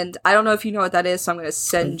 And I don't know if you know what that is, so I'm going to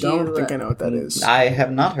send you... I don't think I know what that is. I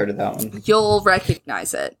have not heard of that one. You'll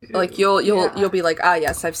recognize it. Like, you'll be like, ah,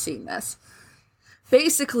 yes, I've seen this.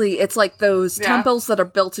 Basically, it's like those temples that are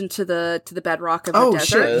built into the bedrock of the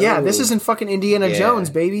desert. Oh, shit. Yeah, this isn't fucking Indiana Jones,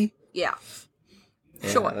 baby. Yeah.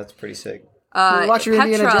 Sure. That's pretty sick. Watch your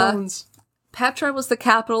Indiana Jones. Petra was the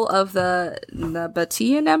capital of the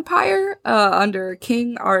Nabatean Empire under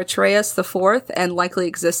King Arethusa IV and likely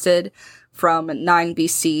existed from 9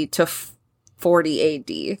 BC to 40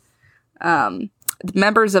 AD.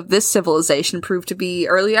 Members of this civilization proved to be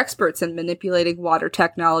early experts in manipulating water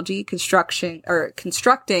technology, constructing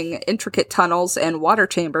intricate tunnels and water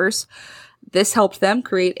chambers. This helped them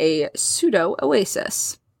create a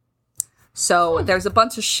pseudo-oasis. So there's a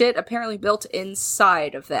bunch of shit apparently built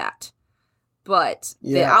inside of that. But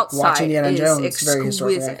the outside is Jones, exquisite. very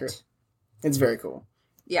historically accurate. It's very cool.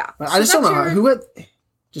 Yeah. I just don't know who had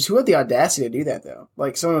the audacity to do that, though.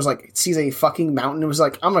 Like, someone was like, sees a fucking mountain and was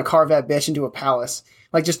like, I'm gonna carve that bitch into a palace.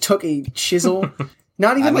 Like, just took a chisel.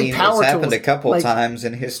 Not even power tools. It's happened a couple times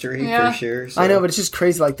in history, for sure. So. I know, but it's just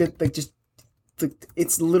crazy. It's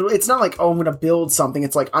not like, oh, I'm gonna build something.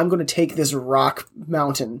 It's like, I'm gonna take this rock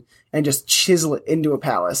mountain and just chisel it into a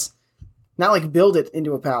palace. Not like build it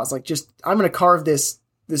into a palace. Like, just, I'm gonna carve this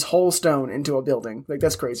whole stone into a building. Like,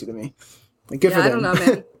 that's crazy to me. Like, good for them. I don't know,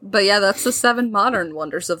 man. But yeah, that's the 7 modern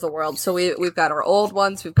wonders of the world. So we've got our old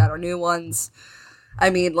ones, we've got our new ones. I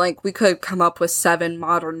mean, like, we could come up with 7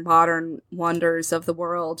 modern wonders of the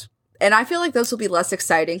world. And I feel like those will be less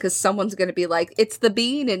exciting because someone's going to be like, it's the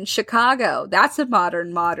bean in Chicago. That's a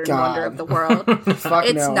modern wonder of the world.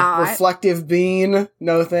 It's not. Reflective bean.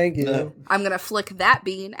 No, thank you. No. I'm going to flick that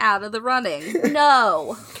bean out of the running.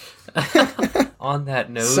 No. On that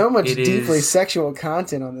note, so much deeply sexual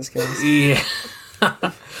content on this case. Yeah.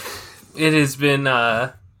 It has been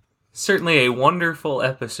certainly a wonderful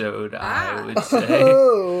episode, I would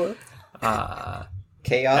say.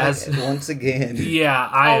 Chaotic once again. Yeah,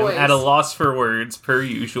 I am at a loss for words, per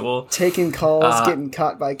usual. Taking calls, getting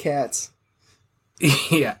caught by cats.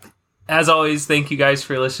 Yeah. As always, thank you guys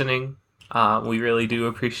for listening. We really do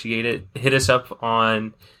appreciate it. Hit us up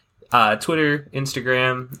on Twitter,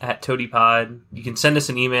 Instagram, @ToadiePod. You can send us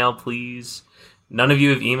an email, please. None of you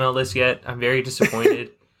have emailed us yet. I'm very disappointed.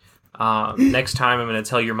 Next time, I'm going to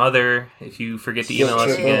tell your mother if you forget to email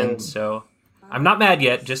us again. So I'm not mad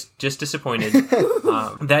yet, just disappointed.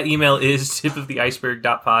 That email is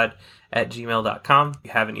tipoftheiceberg.pod@gmail.com. If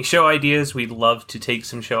you have any show ideas, we'd love to take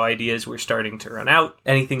some show ideas. We're starting to run out.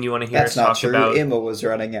 Anything you want to hear us talk about? That's not true. Emma was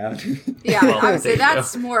running out. Yeah, I would say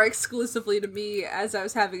that's more exclusively to me as I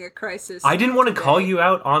was having a crisis. I didn't want to call you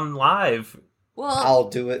out on live. Well, I'll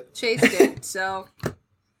do it. Chase did, so...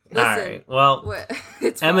 Listen, all right, well,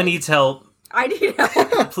 Emma needs help. I need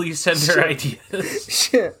help. Please send her ideas.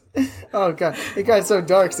 Shit. Oh, God. It got so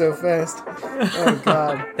dark so fast. Oh,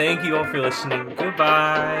 God. Thank you all for listening.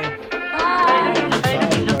 Goodbye. Bye.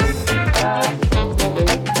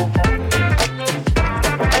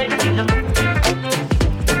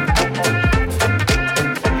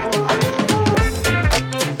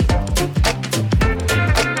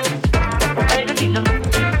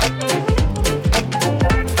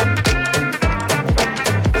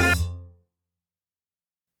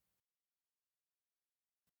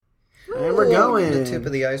 And we're going. The tip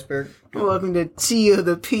of the iceberg. Welcome to T of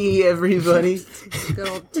the P, everybody. Good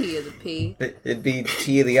old T of the P. It'd be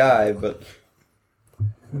T of the I, but...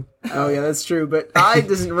 Oh, yeah, that's true. But I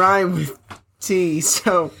doesn't rhyme with T,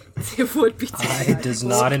 so... It would be T. I does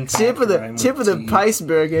not in fact Tip of the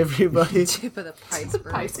Piceberg, everybody. Tip of the It's a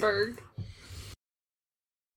Piceberg. iceberg.